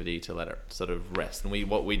that activity to let it sort of rest. And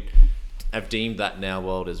what we have deemed that in our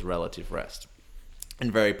world is relative rest.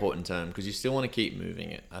 And very important term, because you still want to keep moving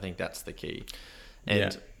it. I think that's the key.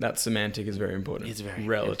 And that semantic is very important. It's very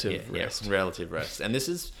relative rest. Relative rest. And this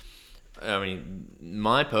is,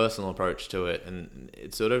 my personal approach to it, and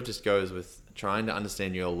it sort of just goes with trying to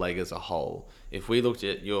understand your leg as a whole. If we looked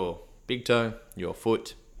at your big toe, your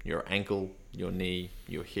foot, your ankle, your knee,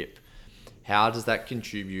 your hip, how does that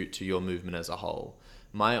contribute to your movement as a whole?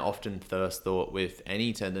 My often first thought with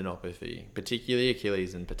any tendinopathy, particularly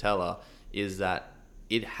Achilles and patella, is that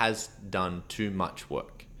it has done too much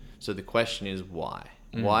work. So the question is why?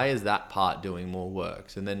 Why is that part doing more work?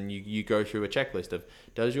 So then you go through a checklist of,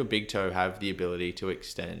 does your big toe have the ability to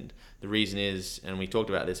extend? The reason is, and we talked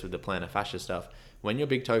about this with the plantar fascia stuff, when your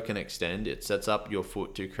big toe can extend, it sets up your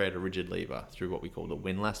foot to create a rigid lever through what we call the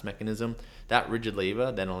windlass mechanism. That rigid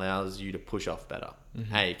lever then allows you to push off better.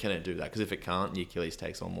 Hey, can it do that? Because if it can't, the Achilles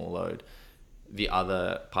takes on more load. The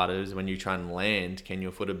other part is when you try and land, can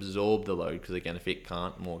your foot absorb the load? Because again, if it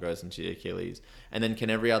can't, more goes into the Achilles. And then can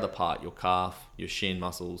every other part, your calf, your shin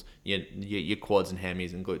muscles, your quads and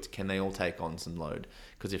hammies and glutes, can they all take on some load?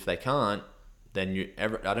 Because if they can't, then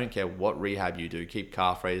I don't care what rehab you do, keep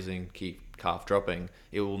calf raising, keep calf dropping,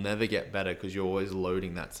 it will never get better because you're always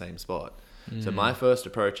loading that same spot. So my first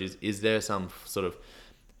approach is there some sort of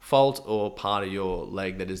fault or part of your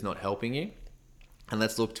leg that is not helping you? And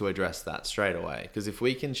let's look to address that straight away. Because if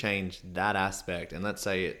we can change that aspect, and let's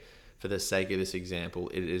say it, for the sake of this example,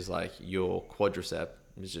 it is like your quadricep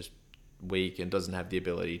is just weak and doesn't have the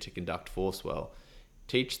ability to conduct force well.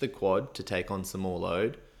 Teach the quad to take on some more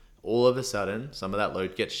load, all of a sudden, some of that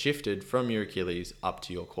load gets shifted from your Achilles up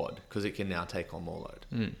to your quad because it can now take on more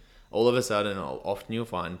load. All of a sudden, often you'll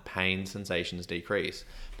find pain sensations decrease,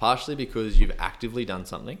 partially because you've actively done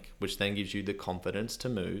something, which then gives you the confidence to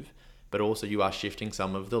move, but also you are shifting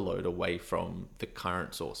some of the load away from the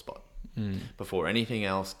current sore spot. Before anything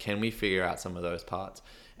else, can we figure out some of those parts?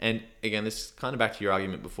 And again, this is kind of back to your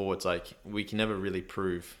argument before. It's like we can never really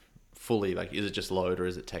prove fully, like, is it just load or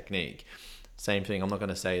is it technique? Same thing. I'm not going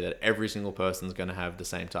to say that every single person's going to have the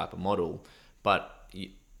same type of model, but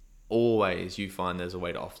always you find there's a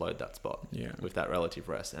way to offload that spot with that relative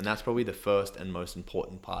rest. And that's probably the first and most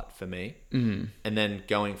important part for me. And then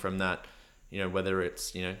going from that, whether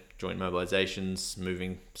it's, joint mobilizations,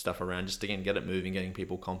 moving stuff around, just again, get it moving, getting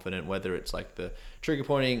people confident, whether it's like the trigger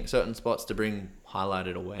pointing certain spots to bring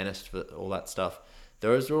highlighted awareness for all that stuff.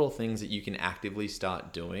 Those are all things that you can actively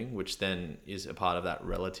start doing, which then is a part of that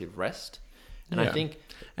relative rest. And I think...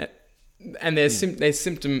 And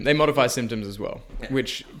they modify symptoms as well,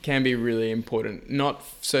 which can be really important. Not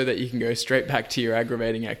so that you can go straight back to your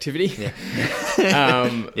aggravating activity.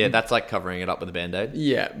 That's like covering it up with a Band-Aid.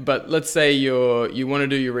 Yeah, but let's say you want to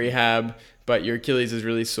do your rehab, but your Achilles is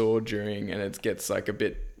really sore during, and it gets like a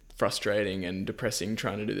bit frustrating and depressing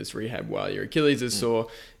trying to do this rehab while your Achilles is sore.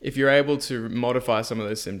 If you're able to modify some of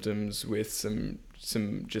those symptoms with some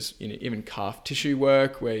just even calf tissue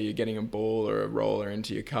work where you're getting a ball or a roller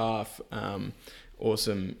into your calf, or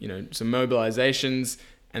some mobilizations,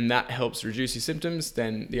 and that helps reduce your symptoms,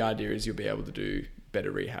 then the idea is you'll be able to do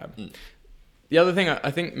better rehab. The other thing,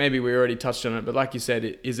 I think maybe we already touched on it, but like you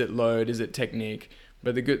said, is it load, is it technique?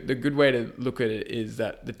 But the good way to look at it is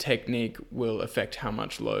that the technique will affect how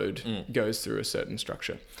much load goes through a certain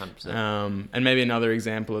structure. 100%. And maybe another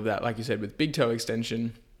example of that, like you said, with big toe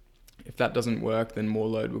extension, if that doesn't work, then more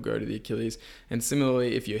load will go to the Achilles. And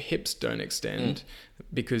similarly, if your hips don't extend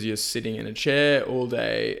because you're sitting in a chair all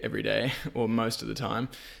day, every day, or most of the time,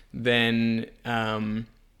 then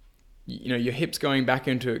your hips going back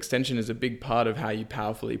into extension is a big part of how you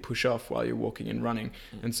powerfully push off while you're walking and running.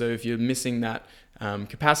 And so if you're missing that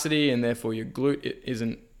capacity, and therefore your glute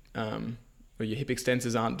isn't, or your hip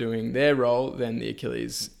extensors aren't doing their role, then the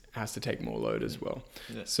Achilles has to take more load as well.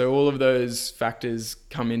 So all of those factors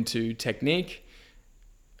come into technique,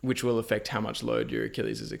 which will affect how much load your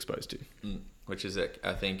Achilles is exposed to. Which is,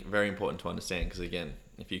 I think, very important to understand, because again,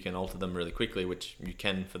 if you can alter them really quickly, which you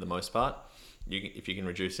can for the most part, if you can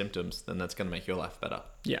reduce symptoms, then that's going to make your life better.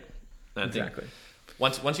 Yeah, and exactly.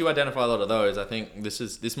 Once you identify a lot of those, I think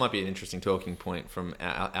this might be an interesting talking point from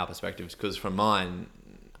our perspectives, because from mine,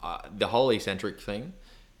 the whole eccentric thing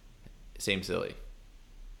seems silly,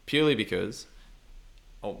 purely because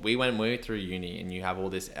we went through uni and you have all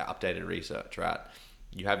this updated research, right?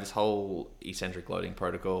 You have this whole eccentric loading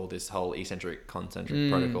protocol, this whole eccentric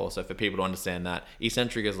concentric protocol. So for people to understand that,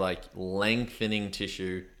 eccentric is like lengthening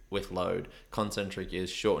tissue with load. Concentric is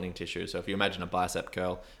shortening tissue. So if you imagine a bicep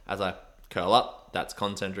curl, as I curl up, that's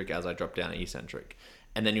concentric. As I drop down, eccentric.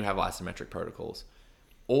 And then you have isometric protocols.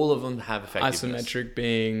 All of them have effectiveness. Isometric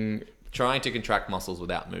being... trying to contract muscles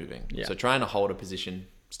without moving. Yeah. So trying to hold a position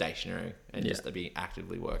stationary and just to be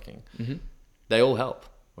actively working. Mm-hmm. They all help,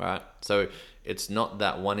 right? So it's not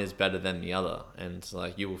that one is better than the other. And it's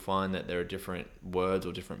like you will find that there are different words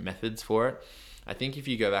or different methods for it. I think if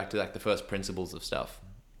you go back to like the first principles of stuff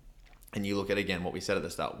and you look at, again, what we said at the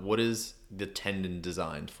start, what is the tendon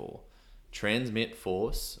designed for? Transmit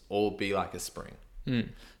force or be like a spring.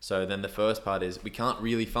 So then the first part is we can't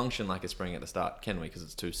really function like a spring at the start, can we? Because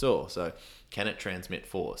it's too sore. So can it transmit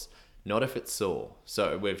force? Not if it's sore.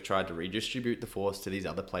 So we've tried to redistribute the force to these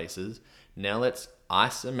other places. Now let's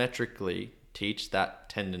isometrically teach that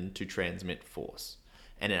tendon to transmit force.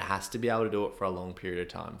 And it has to be able to do it for a long period of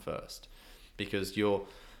time first. Because your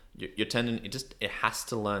tendon, it has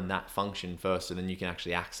to learn that function first, so then you can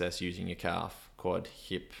actually access using your calf, quad,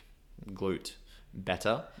 hip, glute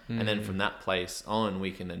better. And then from that place on,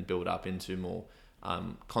 we can then build up into more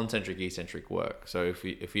concentric eccentric work. So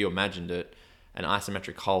if you imagined it, an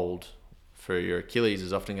isometric hold for your Achilles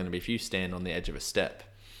is often going to be if you stand on the edge of a step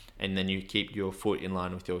and then you keep your foot in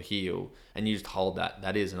line with your heel and you just hold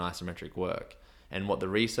that is an isometric work. And what the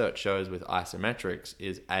research shows with isometrics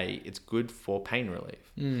is it's good for pain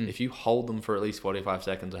relief. If you hold them for at least 45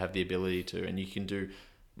 seconds or have the ability to, and you can do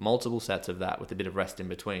multiple sets of that with a bit of rest in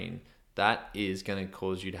between, that is going to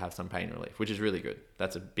cause you to have some pain relief, which is really good.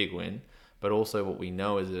 That's a big win. But also what we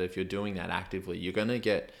know is that if you're doing that actively, you're going to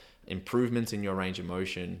get improvements in your range of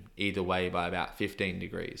motion either way by about 15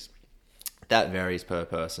 degrees. That varies per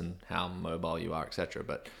person, how mobile you are, etc.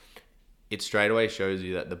 But it straight away shows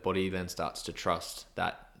you that the body then starts to trust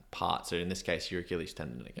that part. So in this case, your Achilles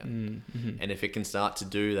tendon again. And if it can start to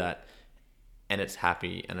do that and it's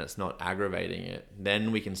happy and it's not aggravating it,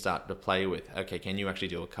 then we can start to play with, okay, can you actually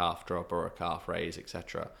do a calf drop or a calf raise,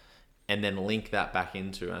 etc. And then link that back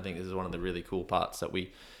into, and I think this is one of the really cool parts that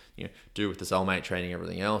we do with the soulmate training,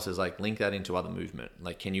 everything else, is like link that into other movement.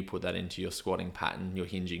 Like, can you put that into your squatting pattern, your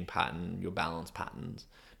hinging pattern, your balance patterns?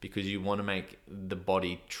 Because you want to make the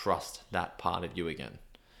body trust that part of you again.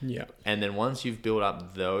 Yeah. And then once you've built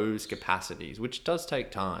up those capacities, which does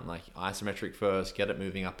take time, like isometric first, get it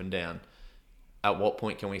moving up and down. At what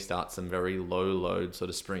point can we start some very low load sort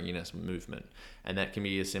of springiness movement? And that can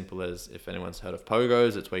be as simple as, if anyone's heard of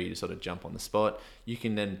pogos, it's where you sort of jump on the spot. You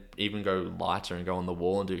can then even go lighter and go on the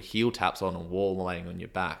wall and do heel taps on a wall laying on your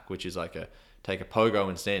back, which is like take a pogo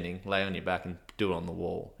and standing, lay on your back and do it on the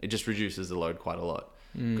wall. It just reduces the load quite a lot.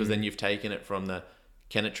 Because then you've taken it from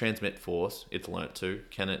can it transmit force? It's learnt to.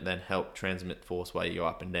 Can it then help transmit force while you're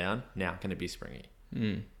up and down? Now can it be springy?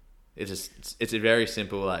 It's a very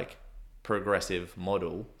simple, like, progressive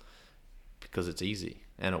model because it's easy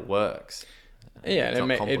and it works. Yeah,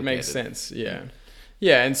 and it makes sense. Yeah.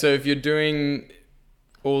 And so if you're doing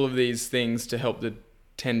all of these things to help the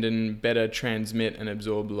tendon better transmit and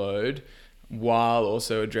absorb load while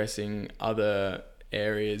also addressing other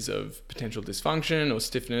areas of potential dysfunction or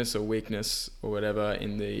stiffness or weakness or whatever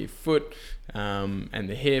in the foot and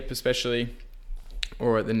the hip especially,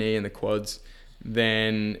 or at the knee and the quads,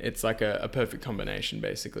 then it's like a perfect combination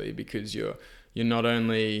basically, because you're not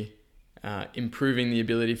only improving the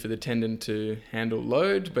ability for the tendon to handle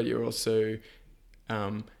load, but you're also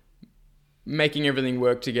making everything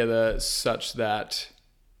work together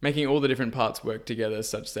making all the different parts work together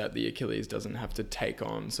such that the Achilles doesn't have to take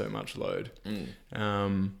on so much load.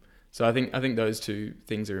 So I think those two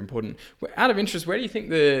things are important. Out of interest, where do you think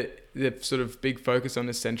the sort of big focus on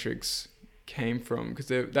eccentrics came from? Because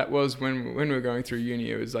that was when we were going through uni,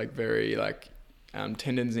 it was like very like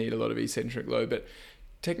tendons need a lot of eccentric load, but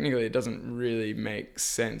technically it doesn't really make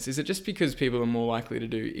sense. Is it just because people are more likely to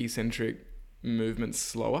do eccentric movements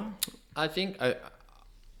slower? I think I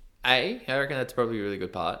reckon that's probably a really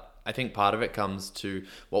good part. I think part of it comes to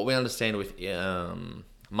what we understand with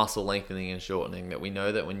muscle lengthening and shortening, that we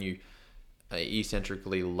know that when you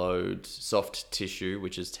eccentrically load soft tissue,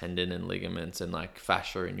 which is tendon and ligaments and like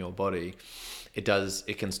fascia in your body, it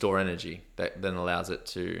can store energy that then allows it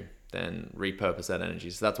to then repurpose that energy.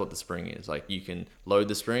 So that's what the spring is. Like, you can load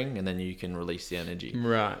the spring and then you can release the energy.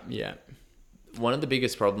 Right, yeah. One of the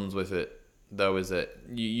biggest problems with it, though, is that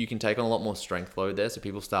you can take on a lot more strength load there, so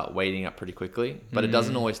people start weighting up pretty quickly, but it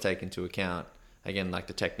doesn't always take into account, again, like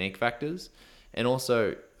the technique factors. And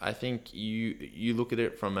also, I think you look at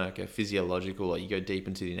it from like a physiological, or you go deep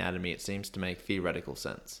into the anatomy, it seems to make theoretical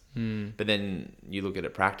sense. But then you look at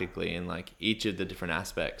it practically, and like each of the different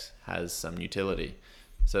aspects has some utility.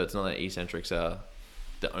 So it's not that eccentrics are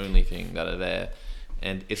the only thing that are there.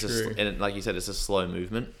 And it's and like you said, it's a slow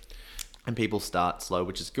movement, and people start slow,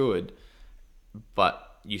 which is good,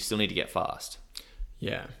 but you still need to get fast.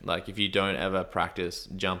 Yeah. Like, if you don't ever practice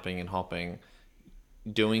jumping and hopping,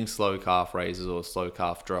 doing slow calf raises or slow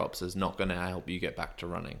calf drops is not going to help you get back to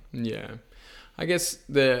running. Yeah. I guess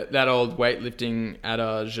that old weightlifting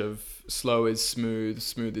adage of slow is smooth,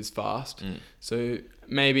 smooth is fast. So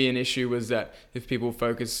maybe an issue was that if people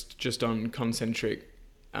focused just on concentric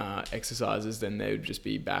exercises, then they would just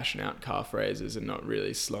be bashing out calf raises and not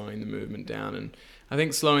really slowing the movement down. And I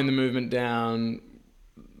think slowing the movement down,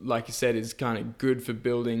 like you said, is kind of good for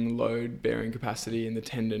building load bearing capacity in the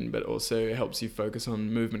tendon, but also helps you focus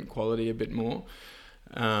on movement quality a bit more.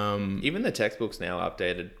 Even the textbooks now are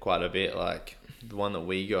updated quite a bit. Like the one that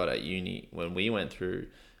we got at uni when we went through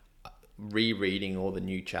rereading all the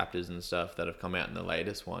new chapters and stuff that have come out in the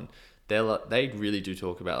latest one, they really do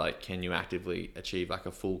talk about, like, can you actively achieve like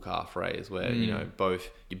a full calf raise where you know, both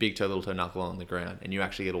your big toe, little toe, knuckle on the ground, and you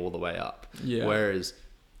actually get all the way up. Whereas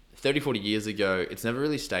 30-40 years ago, it's never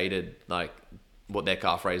really stated like what their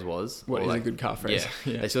calf raise was. What is like a good calf raise?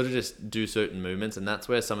 They sort of just do certain movements, and that's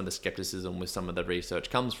where some of the skepticism with some of the research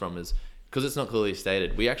comes from, is because it's not clearly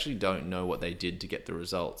stated. We actually don't know what they did to get the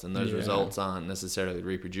results, and those results aren't necessarily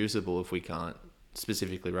reproducible if we can't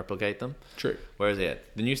specifically replicate them. True. Whereas the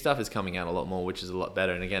new stuff is coming out a lot more, which is a lot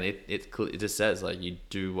better. And again, it just says, like, you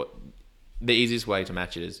do what the easiest way to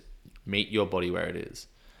match it is meet your body where it is,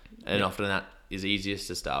 and often that is easiest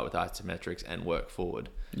to start with isometrics and work forward.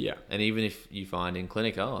 Yeah. And even if you find in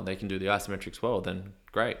clinic, they can do the isometrics well, then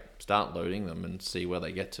great, start loading them and see where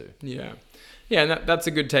they get to. Yeah. Yeah, and that's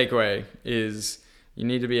a good takeaway, is you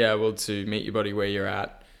need to be able to meet your body where you're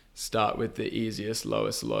at. start with the easiest,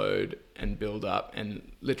 lowest load and build up.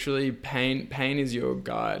 And literally pain is your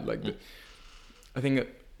guide. Like I think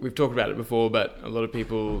we've talked about it before, but a lot of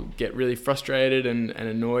people get really frustrated and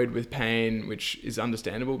annoyed with pain, which is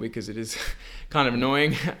understandable because it is kind of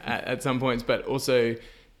annoying at some points, but also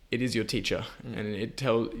it is your teacher, and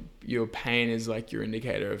your pain is like your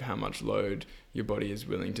indicator of how much load your body is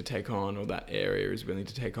willing to take on, or that area is willing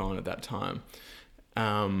to take on at that time.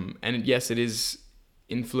 And yes, it is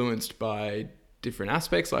influenced by different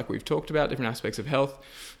aspects, like we've talked about, different aspects of health.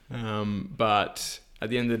 But at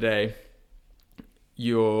the end of the day,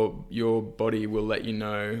 your body will let you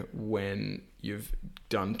know when you've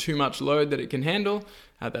done too much load that it can handle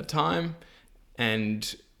at that time,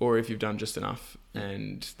 or if you've done just enough,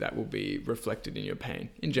 and that will be reflected in your pain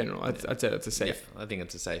in general. I'd say that's a safe. Yeah, I think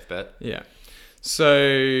it's a safe bet. Yeah. So,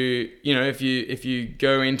 if you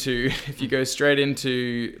go straight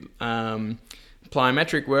into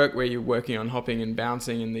plyometric work where you're working on hopping and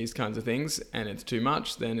bouncing and these kinds of things, and it's too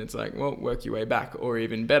much, then it's like, well, work your way back. Or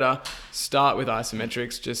even better, start with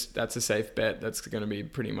isometrics. That's a safe bet. That's going to be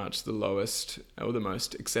pretty much the lowest or the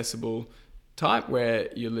most accessible type, where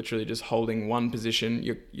you're literally just holding one position.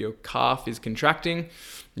 Your calf is contracting,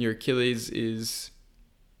 your Achilles is,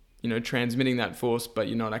 transmitting that force, but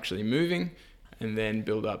you're not actually moving, and then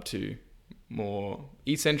build up to more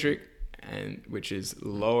eccentric, and which is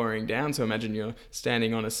lowering down. So imagine you're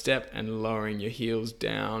standing on a step and lowering your heels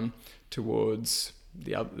down towards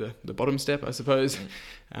the bottom step, I suppose.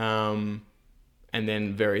 And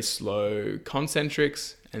then very slow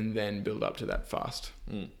concentrics, and then build up to that fast.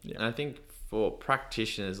 Yeah. And I think for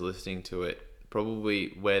practitioners listening to it,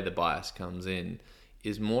 probably where the bias comes in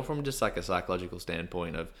is more from just like a psychological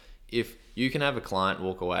standpoint of, if you can have a client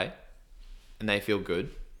walk away and they feel good,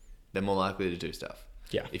 they're more likely to do stuff.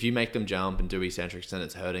 Yeah. If you make them jump and do eccentrics and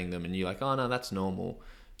it's hurting them and you're like, oh no, that's normal,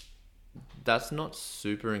 that's not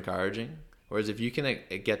super encouraging. Whereas if you can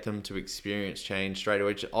get them to experience change straight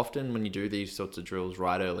away, which often when you do these sorts of drills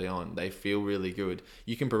right early on, they feel really good.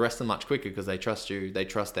 You can progress them much quicker because they trust you, they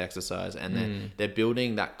trust the exercise, and they're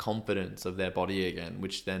building that confidence of their body again,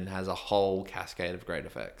 which then has a whole cascade of great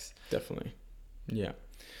effects. Definitely. Yeah.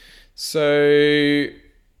 So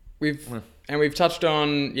we've touched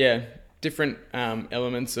on, different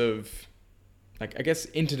elements of, like, I guess,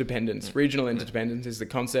 interdependence. Regional interdependence is the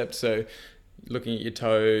concept. So looking at your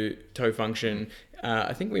toe function,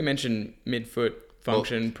 I think we mentioned midfoot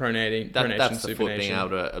function, pronation, that's the supination. foot being able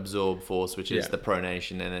to absorb force, which is the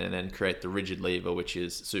pronation, and then create the rigid lever, which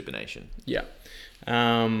is supination. Yeah.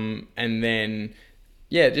 And then,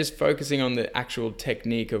 just focusing on the actual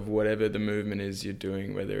technique of whatever the movement is you're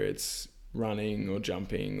doing, whether it's running or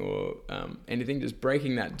jumping or anything, just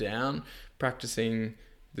breaking that down, practicing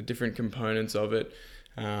the different components of it.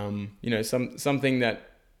 Something that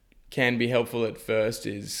can be helpful at first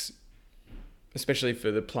is, especially for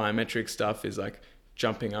the plyometric stuff, is like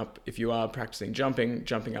jumping up. If you are practicing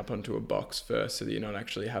jumping up onto a box first, so that you're not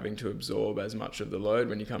actually having to absorb as much of the load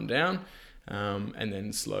when you come down, and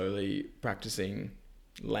then slowly practicing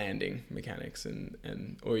landing mechanics,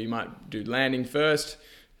 or you might do landing first,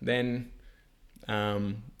 then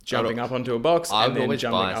jumping up onto a box, and then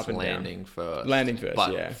jumping up and landing down. First,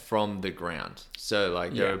 but from the ground. So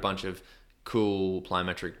like there are a bunch of cool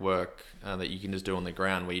plyometric work that you can just do on the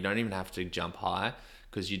ground where you don't even have to jump high,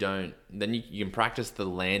 because you can practice the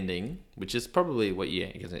landing, which is probably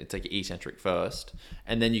because it's like eccentric first,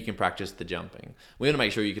 and then you can practice the jumping. We want to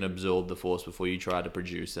make sure you can absorb the force before you try to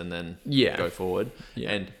produce and then go forward.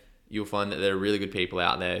 And you'll find that there are really good people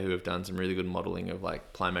out there who have done some really good modeling of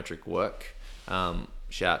like plyometric work.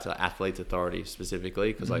 Shout out to Athletes Authority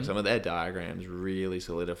specifically, because like some of their diagrams really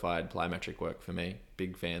solidified plyometric work for me.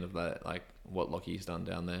 Big fan of that, like what Lockie's done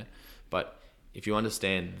down there. But if you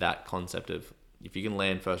understand that concept of, if you can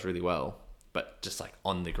land first really well, but just like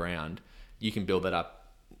on the ground, you can build that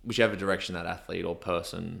up whichever direction that athlete or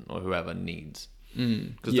person or whoever needs.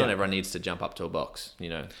 Because not everyone needs to jump up to a box,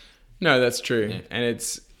 No, that's true. And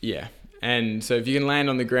and so if you can land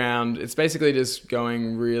on the ground, it's basically just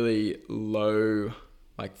going really low,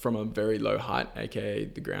 like from a very low height, aka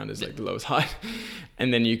the ground is like the lowest height,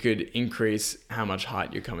 and then you could increase how much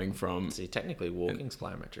height you're coming from. See, technically walking's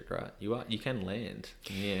plyometric, right? You can land.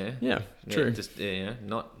 True. Just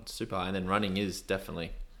not super high, and then running is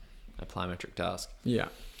definitely a plyometric task.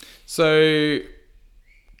 So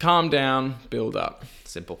calm down, build up.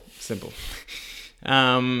 Simple.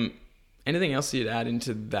 Anything else you'd add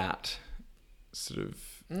into that sort of?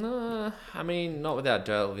 No, I mean, not without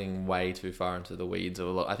delving way too far into the weeds of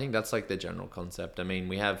a lot. I think that's like the general concept. I mean,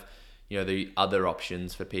 we have, the other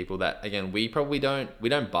options for people that, again, we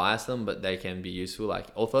don't bias them, but they can be useful.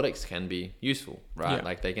 Like orthotics can be useful, right? Yeah.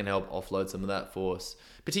 Like they can help offload some of that force,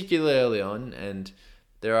 particularly early on. And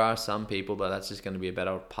there are some people that that's just going to be a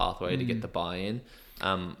better pathway to get the buy-in.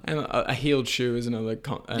 And a heeled shoe is another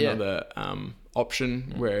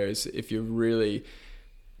option. Whereas if you're really,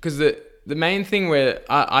 because the main thing where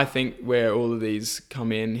I think where all of these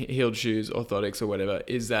come in, heeled shoes, orthotics or whatever,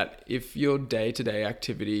 is that if your day-to-day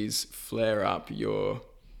activities flare up your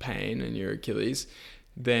pain and your Achilles,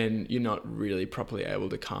 then you're not really properly able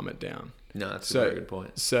to calm it down. No, that's a very good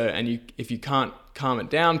point. So, and if you can't calm it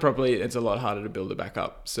down properly, it's a lot harder to build it back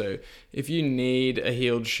up. So if you need a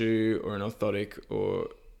heeled shoe or an orthotic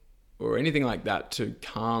or anything like that to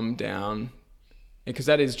calm down, because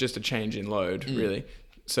that is just a change in load, really.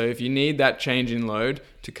 So if you need that change in load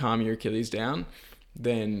to calm your Achilles down,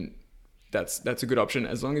 then that's a good option,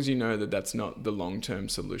 as long as you know that that's not the long-term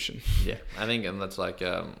solution. Yeah, I think, and that's like,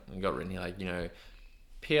 I got written here, like,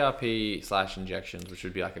 PRP/injections, which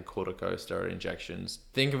would be like a corticosteroid injections.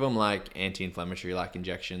 Think of them like anti-inflammatory like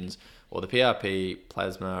injections, or the PRP,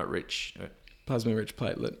 plasma-rich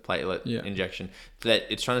platelet injection. That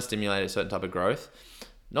it's trying to stimulate a certain type of growth.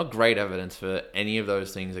 Not great evidence for any of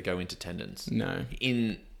those things that go into tendons. No.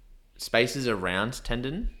 In spaces around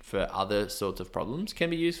tendon for other sorts of problems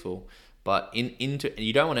can be useful. But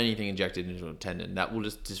you don't want anything injected into a tendon. That will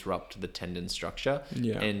just disrupt the tendon structure.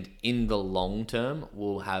 Yeah. And in the long term,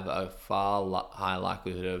 will have a far higher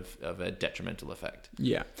likelihood of a detrimental effect.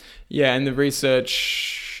 Yeah. Yeah, and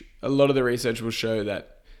a lot of the research will show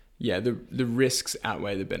that, the risks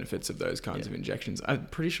outweigh the benefits of those kinds of injections. I'm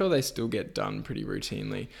pretty sure they still get done pretty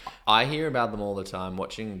routinely. I hear about them all the time.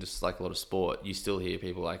 Watching just like a lot of sport, you still hear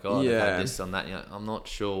people like, they've had this on that. I'm not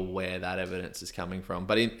sure where that evidence is coming from.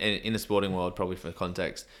 But in the sporting world, probably for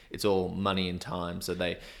context, it's all money and time. So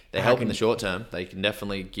they help in the short term. They can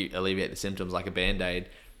definitely alleviate the symptoms like a Band-Aid,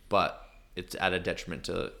 but it's at a detriment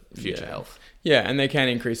to future health. Yeah, and they can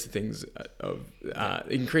increase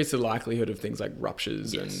increase the likelihood of things like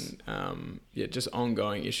ruptures and just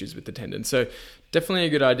ongoing issues with the tendon. So definitely a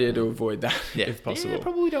good idea to avoid that if possible. Yeah,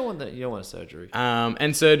 probably don't want that. You don't want a surgery.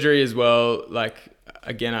 And surgery as well. Like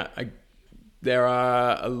again, there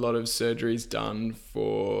are a lot of surgeries done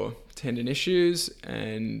for tendon issues,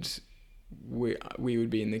 and we would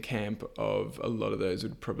be in the camp of a lot of those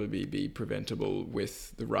would probably be preventable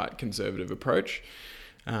with the right conservative approach.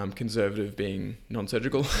 Conservative being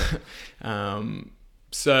non-surgical.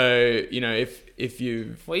 So, if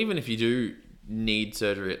even if you do need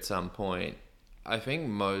surgery at some point, I think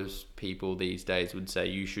most people these days would say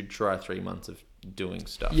you should try 3 months of doing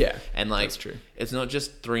stuff. Yeah, and like, that's true. It's not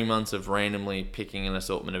just 3 months of randomly picking an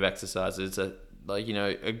assortment of exercises. It's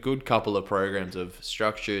a good couple of programs of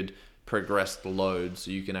structured, progressed loads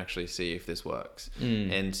so you can actually see if this works.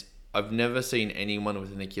 And I've never seen anyone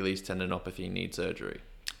with an Achilles tendinopathy need surgery.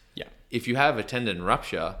 Yeah. If you have a tendon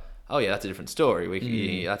rupture, that's a different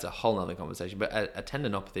story. That's a whole nother conversation. But a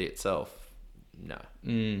tendinopathy itself, no.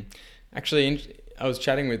 Actually, I was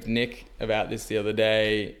chatting with Nick about this the other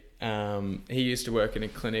day. He used to work in a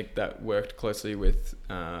clinic that worked closely with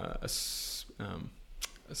it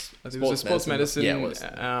was a sports medicine. Yeah, it was.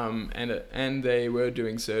 And they were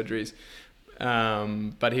doing surgeries.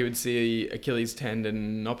 But he would see Achilles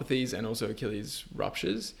tendinopathies and also Achilles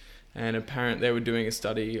ruptures. And they were doing a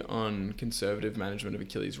study on conservative management of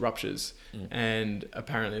Achilles ruptures, and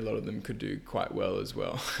apparently a lot of them could do quite well as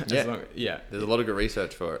well. There's a lot of good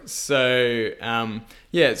research for it. So,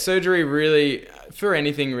 surgery really, for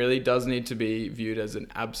anything really, does need to be viewed as an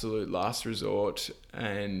absolute last resort.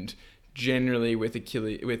 And generally, with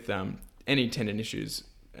any tendon issues,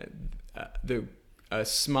 a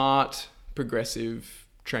smart, progressive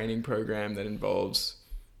training program that involves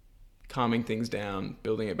calming things down,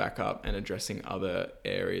 building it back up, and addressing other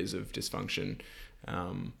areas of dysfunction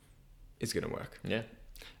is going to work. Yeah.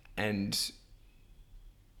 And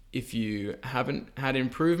if you haven't had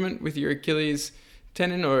improvement with your Achilles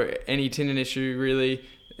tendon or any tendon issue, really,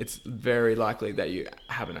 it's very likely that you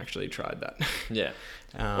haven't actually tried that. Yeah.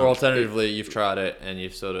 Or alternatively, you've tried it and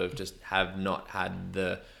you've sort of just have not had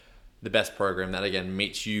the best program that, again,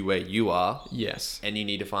 meets you where you are. Yes. And you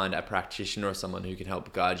need to find a practitioner or someone who can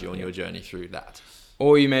help guide you on your journey through that.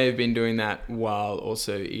 Or you may have been doing that while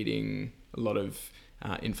also eating a lot of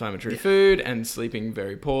inflammatory food and sleeping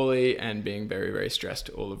very poorly and being very, very stressed,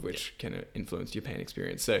 all of which can influence your pain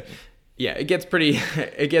experience. So, it gets pretty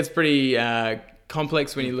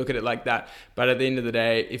complex when you look at it like that. But at the end of the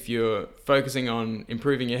day, if you're focusing on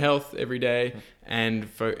improving your health every day and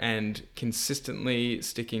consistently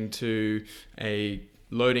sticking to a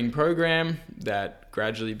loading program that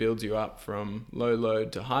gradually builds you up from low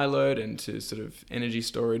load to high load and to sort of energy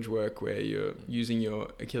storage work where you're using your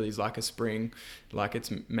Achilles like a spring, like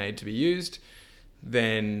it's made to be used,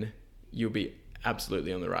 then you'll be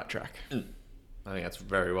absolutely on the right track. I think that's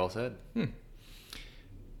very well said.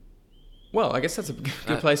 Well, I guess that's a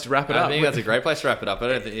good place to wrap it up. I think that's a great place to wrap it up. I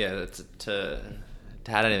don't think, to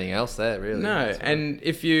add anything else there, really. No, and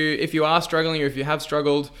if you are struggling, or if you have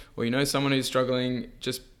struggled, or you know someone who's struggling,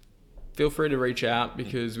 just feel free to reach out,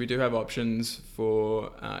 because we do have options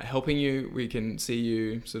for helping you. We can see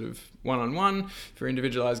you sort of one-on-one for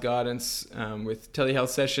individualized guidance with telehealth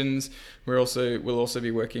sessions. We'll also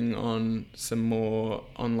be working on some more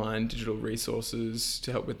online digital resources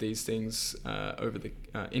to help with these things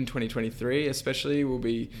in 2023 especially. We'll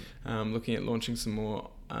be looking at launching some more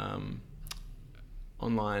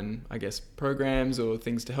online, I guess, programs or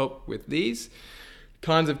things to help with these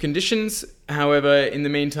kinds of conditions. However, in the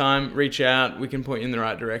meantime, reach out. We can point you in the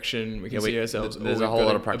right direction. We can see ourselves. There's a whole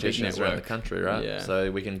lot of practitioners around the country, right? Yeah. So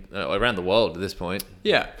we can around the world at this point.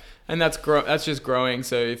 Yeah, and that's just growing.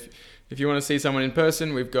 So if you want to see someone in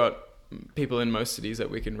person, we've got people in most cities that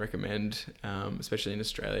we can recommend, especially in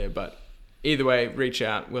Australia. But either way, reach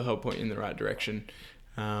out. We'll help point you in the right direction.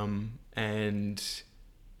 And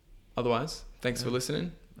otherwise, thanks for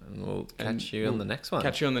listening. And we'll catch you on the next one.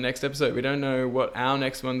 Catch you on the next episode. We don't know what our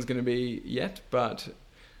next one's going to be yet, but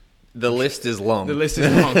the list is long.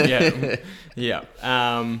 Yeah. Yeah.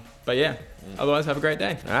 But yeah, otherwise, have a great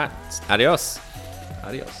day. All right. Adios.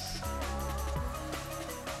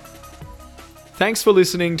 Thanks for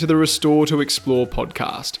listening to the Restore to Explore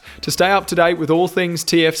podcast. To stay up to date with all things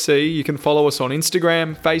TFC, you can follow us on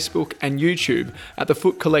Instagram, Facebook, and YouTube at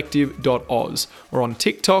thefootcollective.oz or on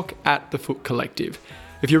TikTok at thefootcollective.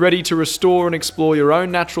 If you're ready to restore and explore your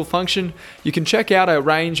own natural function, you can check out our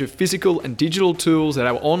range of physical and digital tools at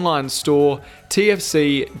our online store,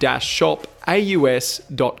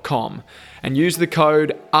 tfc-shopaus.com, and use the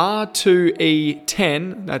code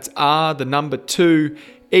R2E10, that's R the number 2,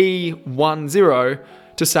 E10,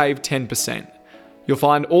 to save 10%. You'll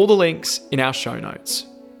find all the links in our show notes.